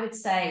 I would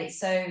say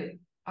so.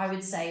 I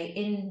would say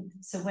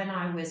when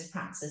I was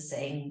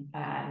practicing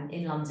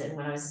in London,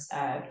 when I was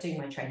doing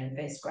my training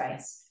for His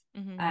Grace,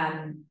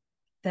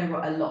 there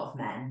were a lot of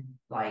men.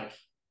 Like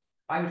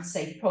I would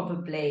say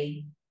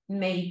probably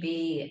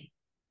maybe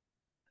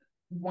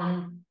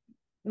one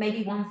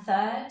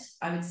third.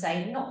 I would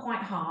say not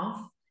quite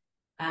half,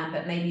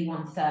 but maybe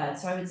one third.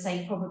 So I would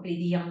say probably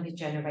the younger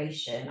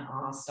generation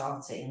are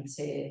starting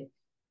to,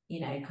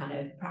 kind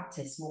of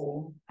practice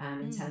more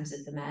in terms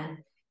of the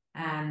men.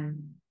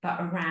 But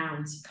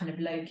around kind of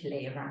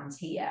locally around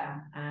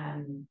here,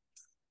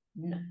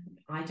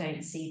 I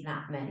don't see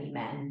that many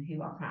men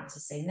who are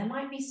practicing. There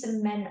might be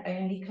some men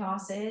only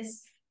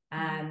classes.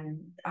 I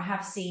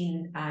have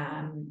seen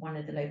one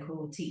of the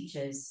local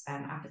teachers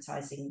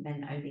advertising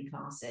men only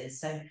classes.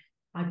 So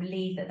I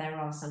believe that there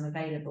are some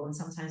available, and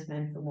sometimes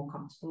men feel more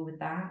comfortable with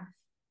that.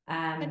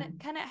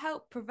 Can it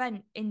help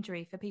prevent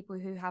injury for people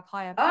who have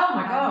higher Oh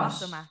my gosh.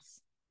 muscle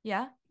mass?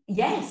 Yeah.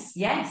 Yes,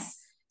 yes.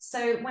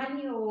 So when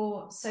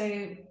you're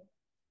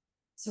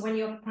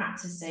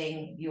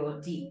practicing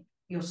your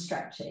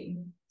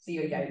stretching, so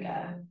your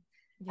yoga,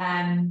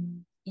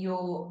 when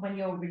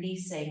you're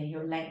releasing,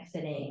 you're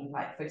lengthening,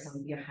 like for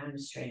example, your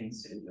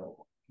hamstrings, or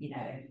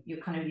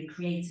you're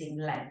creating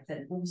length,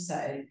 and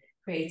also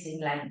creating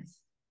length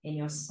in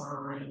your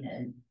spine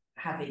and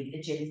having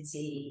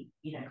agility,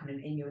 kind of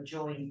in your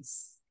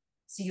joints.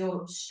 So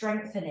you're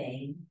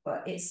strengthening,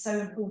 but it's so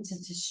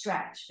important to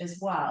stretch as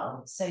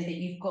well, so that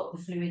you've got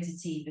the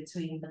fluidity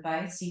between the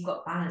both. So you've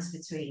got balance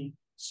between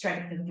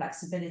strength and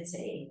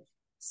flexibility.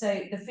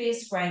 So the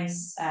Fierce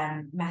Grace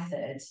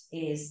method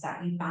is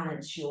that you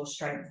balance your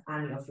strength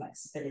and your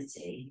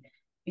flexibility,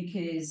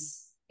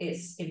 because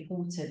it's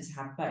important to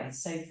have both.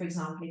 So for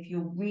example, if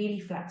you're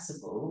really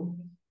flexible,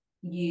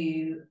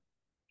 you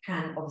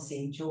can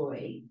obviously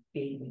enjoy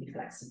being really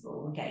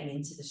flexible and getting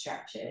into the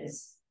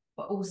stretches,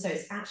 but also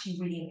it's actually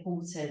really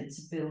important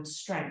to build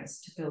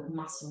strength, to build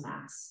muscle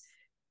mass,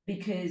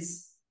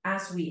 because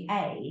as we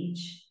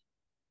age,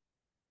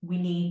 we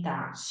need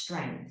that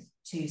strength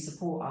to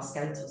support our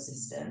skeletal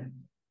system.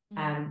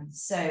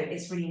 So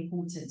it's really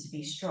important to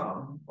be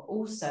strong, but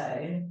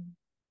also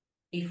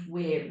if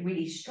we're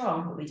really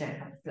strong but we don't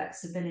have the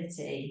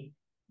flexibility,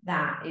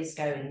 that is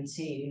going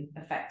to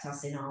affect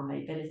us in our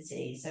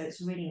mobility. So it's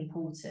really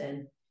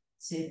important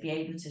to be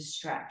able to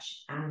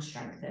stretch and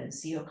strengthen,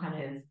 so you're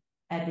kind of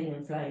ebbing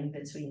and flowing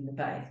between the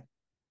both.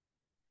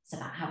 It's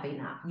about having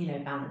that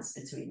balance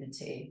between the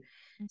two.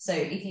 So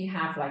if you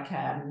have like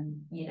a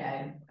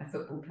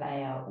football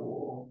player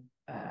or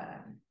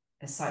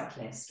a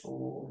cyclist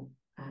or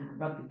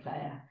rugby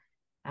player,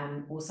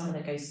 or someone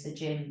that goes to the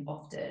gym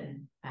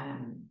often,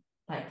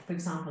 like for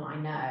example, I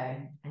know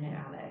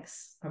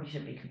Alex probably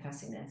shouldn't be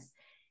confessing this.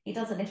 He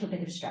does a little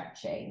bit of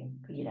stretching,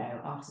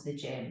 after the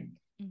gym,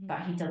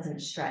 but he doesn't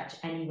stretch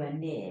anywhere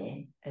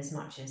near as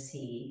much as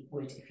he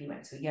would if he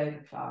went to a yoga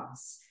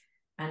class.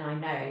 And I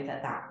know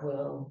that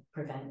will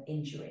prevent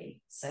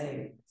injury.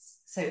 So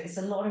it's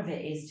a lot of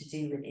it is to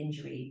do with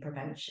injury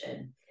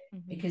prevention,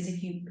 because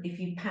if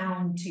you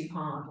pound too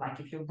hard, like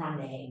if you're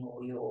running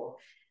or you're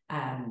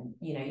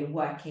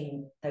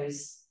working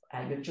those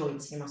your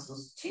joints, your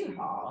muscles too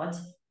hard,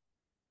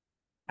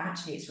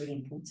 actually it's really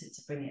important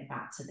to bring it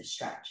back to the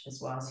stretch as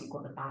well, so you've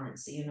got the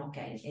balance, so you're not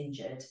getting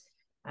injured.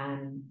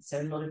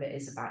 So a lot of it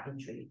is about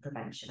injury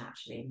prevention,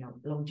 actually, and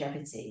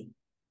longevity.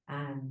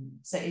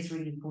 So it's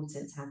really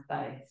important to have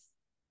both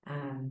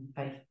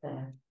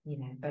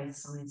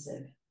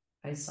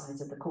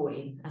sides of the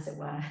coin, as it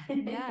were.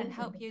 Yeah, and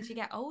help you as you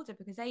get older,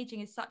 because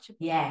aging is such a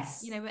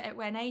yes,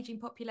 we're an aging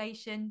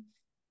population.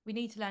 We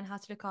need to learn how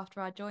to look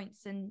after our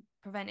joints and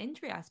prevent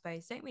injury, I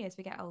suppose, don't we, as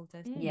we get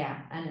older?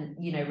 Yeah, and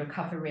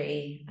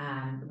recovery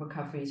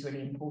is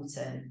really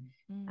important.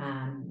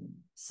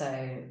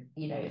 So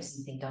if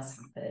something does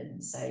happen,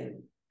 so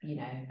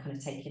kind of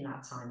taking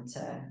that time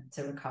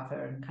to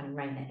recover and kind of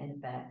rein it in a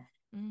bit.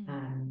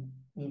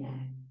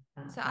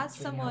 So as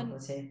really someone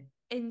too.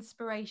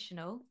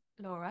 inspirational,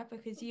 Laura,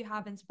 because you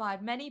have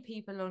inspired many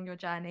people on your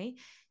journey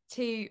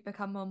to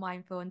become more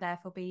mindful and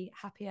therefore be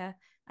happier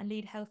and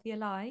lead healthier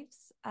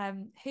lives,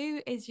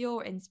 who is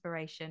your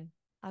inspiration?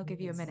 I'll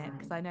give you a minute,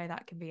 because I know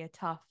that can be a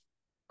tough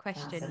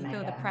question. You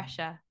feel the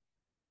pressure.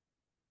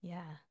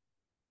 Yeah.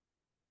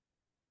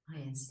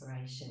 My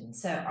inspiration.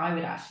 So I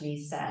would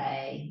actually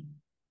say,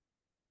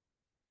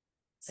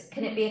 so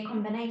can it be a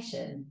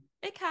combination?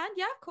 It can,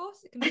 yeah, of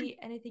course. It can be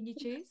anything you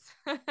choose.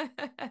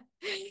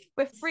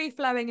 We're free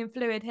flowing and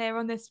fluid here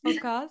on this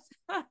podcast.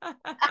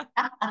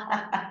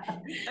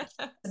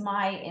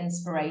 My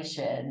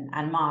inspiration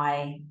and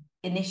my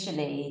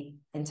initially,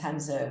 in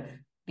terms of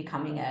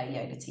becoming a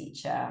yoga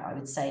teacher, I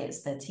would say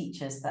it's the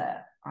teachers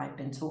that I've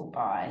been taught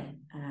by,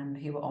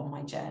 who were on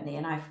my journey.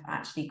 And I've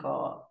actually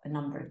got a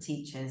number of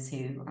teachers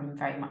who I'm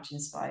very much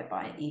inspired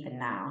by even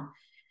now.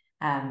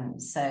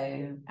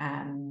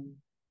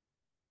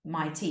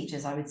 My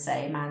teachers, I would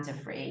say Amanda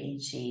Free,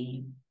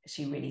 she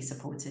really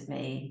supported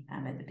me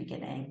at the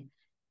beginning,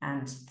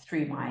 and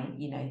through my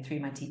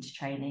teacher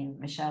training,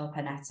 Michelle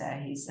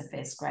Panetta, who's the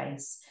Fierce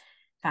Grace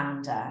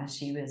founder,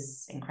 she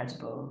was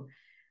incredible.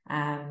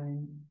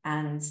 And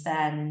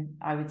then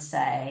I would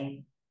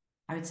say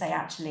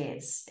actually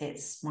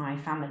it's my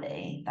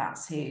family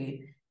that's who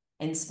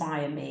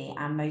inspire me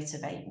and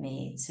motivate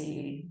me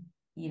to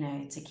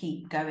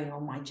keep going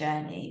on my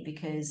journey,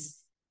 because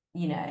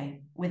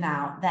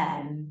without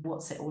them,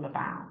 what's it all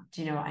about?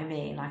 Do you know what I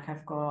mean? Like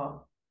I've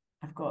got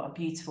a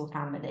beautiful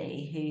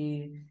family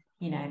who,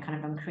 kind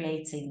of I'm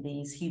creating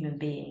these human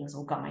beings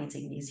or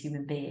guiding these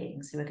human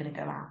beings who are going to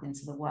go out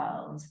into the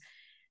world.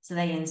 So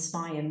they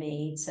inspire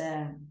me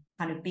to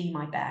kind of be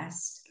my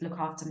best, look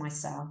after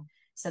myself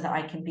so that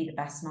I can be the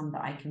best mum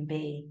that I can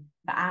be.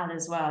 But Al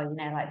as well,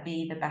 like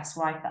be the best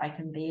wife that I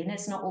can be. And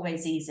it's not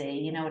always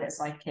easy. You know what it's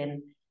like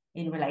in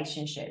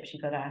relationships.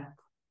 You've got to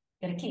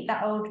keep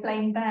that old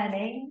flame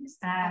burning.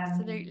 But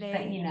Absolutely.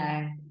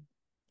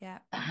 Yeah.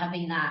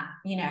 having that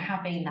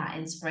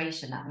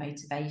inspiration, that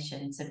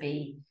motivation to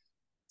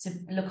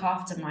look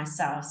after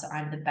myself so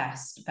I'm the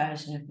best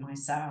version of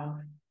myself,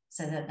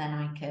 so that then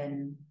I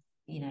can,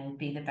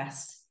 be the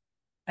best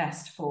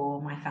for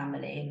my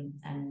family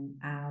and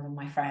Al and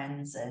my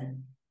friends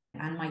and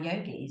my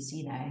yogis.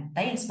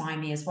 They inspire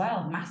me as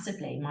well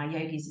massively. My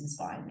yogis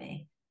inspire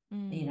me,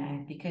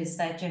 because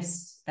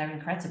they're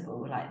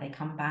incredible. Like they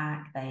come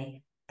back,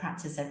 they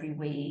practice every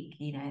week,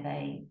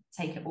 they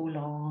take it all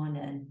on,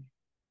 and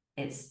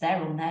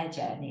they're on their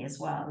journey as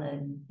well.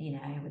 And,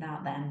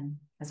 without them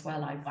as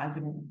well, I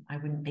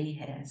wouldn't be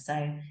here. So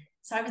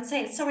I would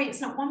say, sorry,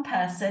 it's not one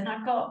person.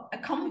 I've got a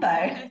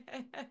combo.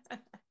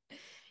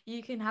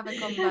 You can have a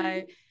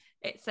combo.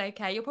 It's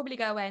okay. You'll probably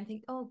go away and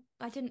think, oh,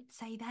 I didn't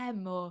say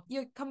them. Or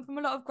you come from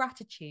a lot of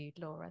gratitude,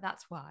 Laura.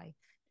 That's why.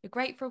 You're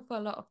grateful for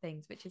a lot of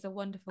things, which is a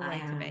wonderful I way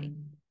to be. am.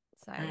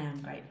 So, I am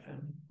grateful.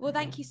 well,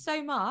 thank you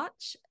so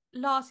much.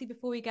 Lastly,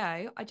 before we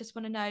go, I just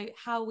want to know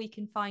how we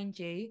can find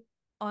you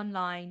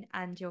online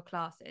and your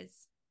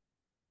classes.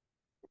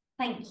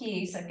 Thank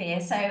you, Sophia.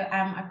 So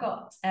I've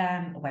got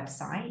a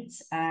website,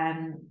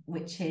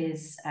 which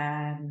is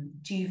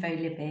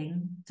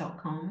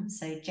juvoliving.com.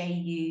 So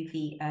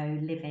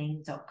JUVO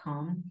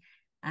living.com.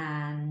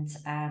 And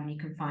you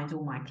can find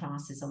all my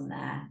classes on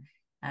there,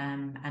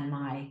 and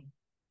my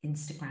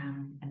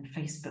Instagram and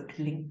Facebook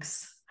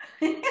links.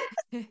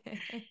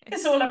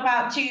 It's all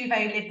about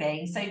Juvo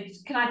Living. So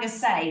can I just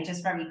say,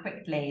 just very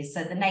quickly,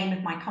 so the name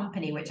of my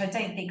company, which I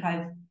don't think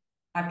I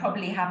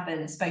probably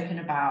haven't spoken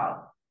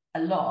about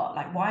a lot,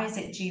 like why is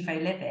it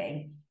Juvo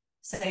Living?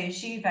 So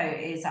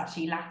Juvo is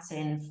actually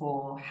Latin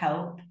for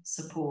help,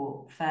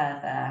 support,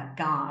 further,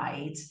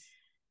 guide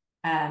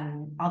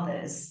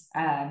others.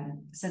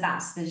 So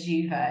that's the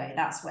Juvo,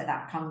 that's where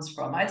that comes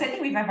from. I don't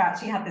think we've ever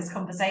actually had this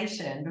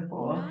conversation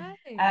before. No.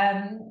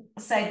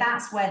 So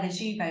that's where the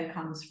Juvo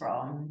comes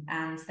from.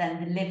 And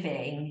then the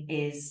living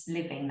is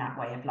living that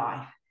way of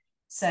life.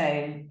 So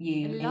I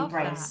you love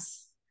that.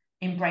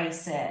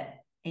 embrace it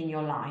in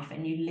your life,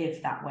 and you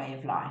live that way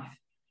of life.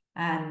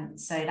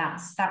 So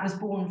that was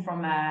born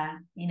from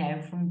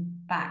from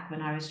back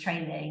when I was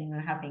training, or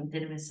having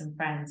dinner with some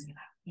friends.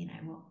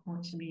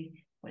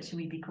 What should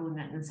we be calling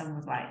it? And someone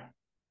was like,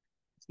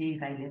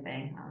 Juvo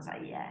Living. I was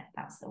like, yeah,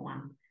 that's the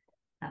one.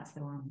 That's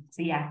the one.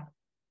 So yeah,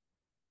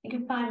 you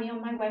can find me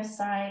on my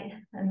website,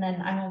 and then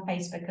I'm on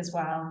Facebook as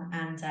well,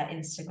 and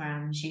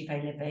Instagram,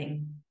 Juvo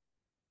Living,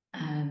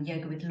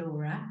 Yoga with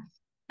Laura.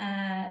 So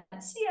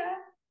yeah.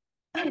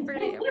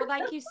 Brilliant. Well,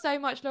 thank you so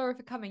much, Laura,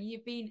 for coming.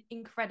 You've been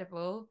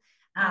incredible.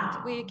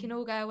 And we Oh. can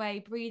all go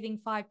away breathing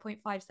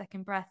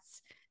 5.5-second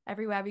breaths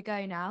everywhere we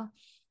go now.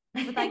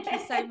 But thank you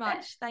so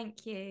much.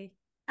 Thank you. You've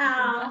been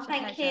Oh, such a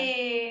thank pleasure.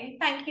 you.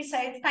 Thank you,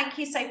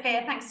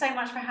 Sophia. Thanks so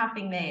much for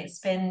having me. It's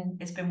been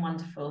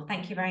wonderful.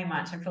 Thank you very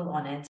much. I feel honoured.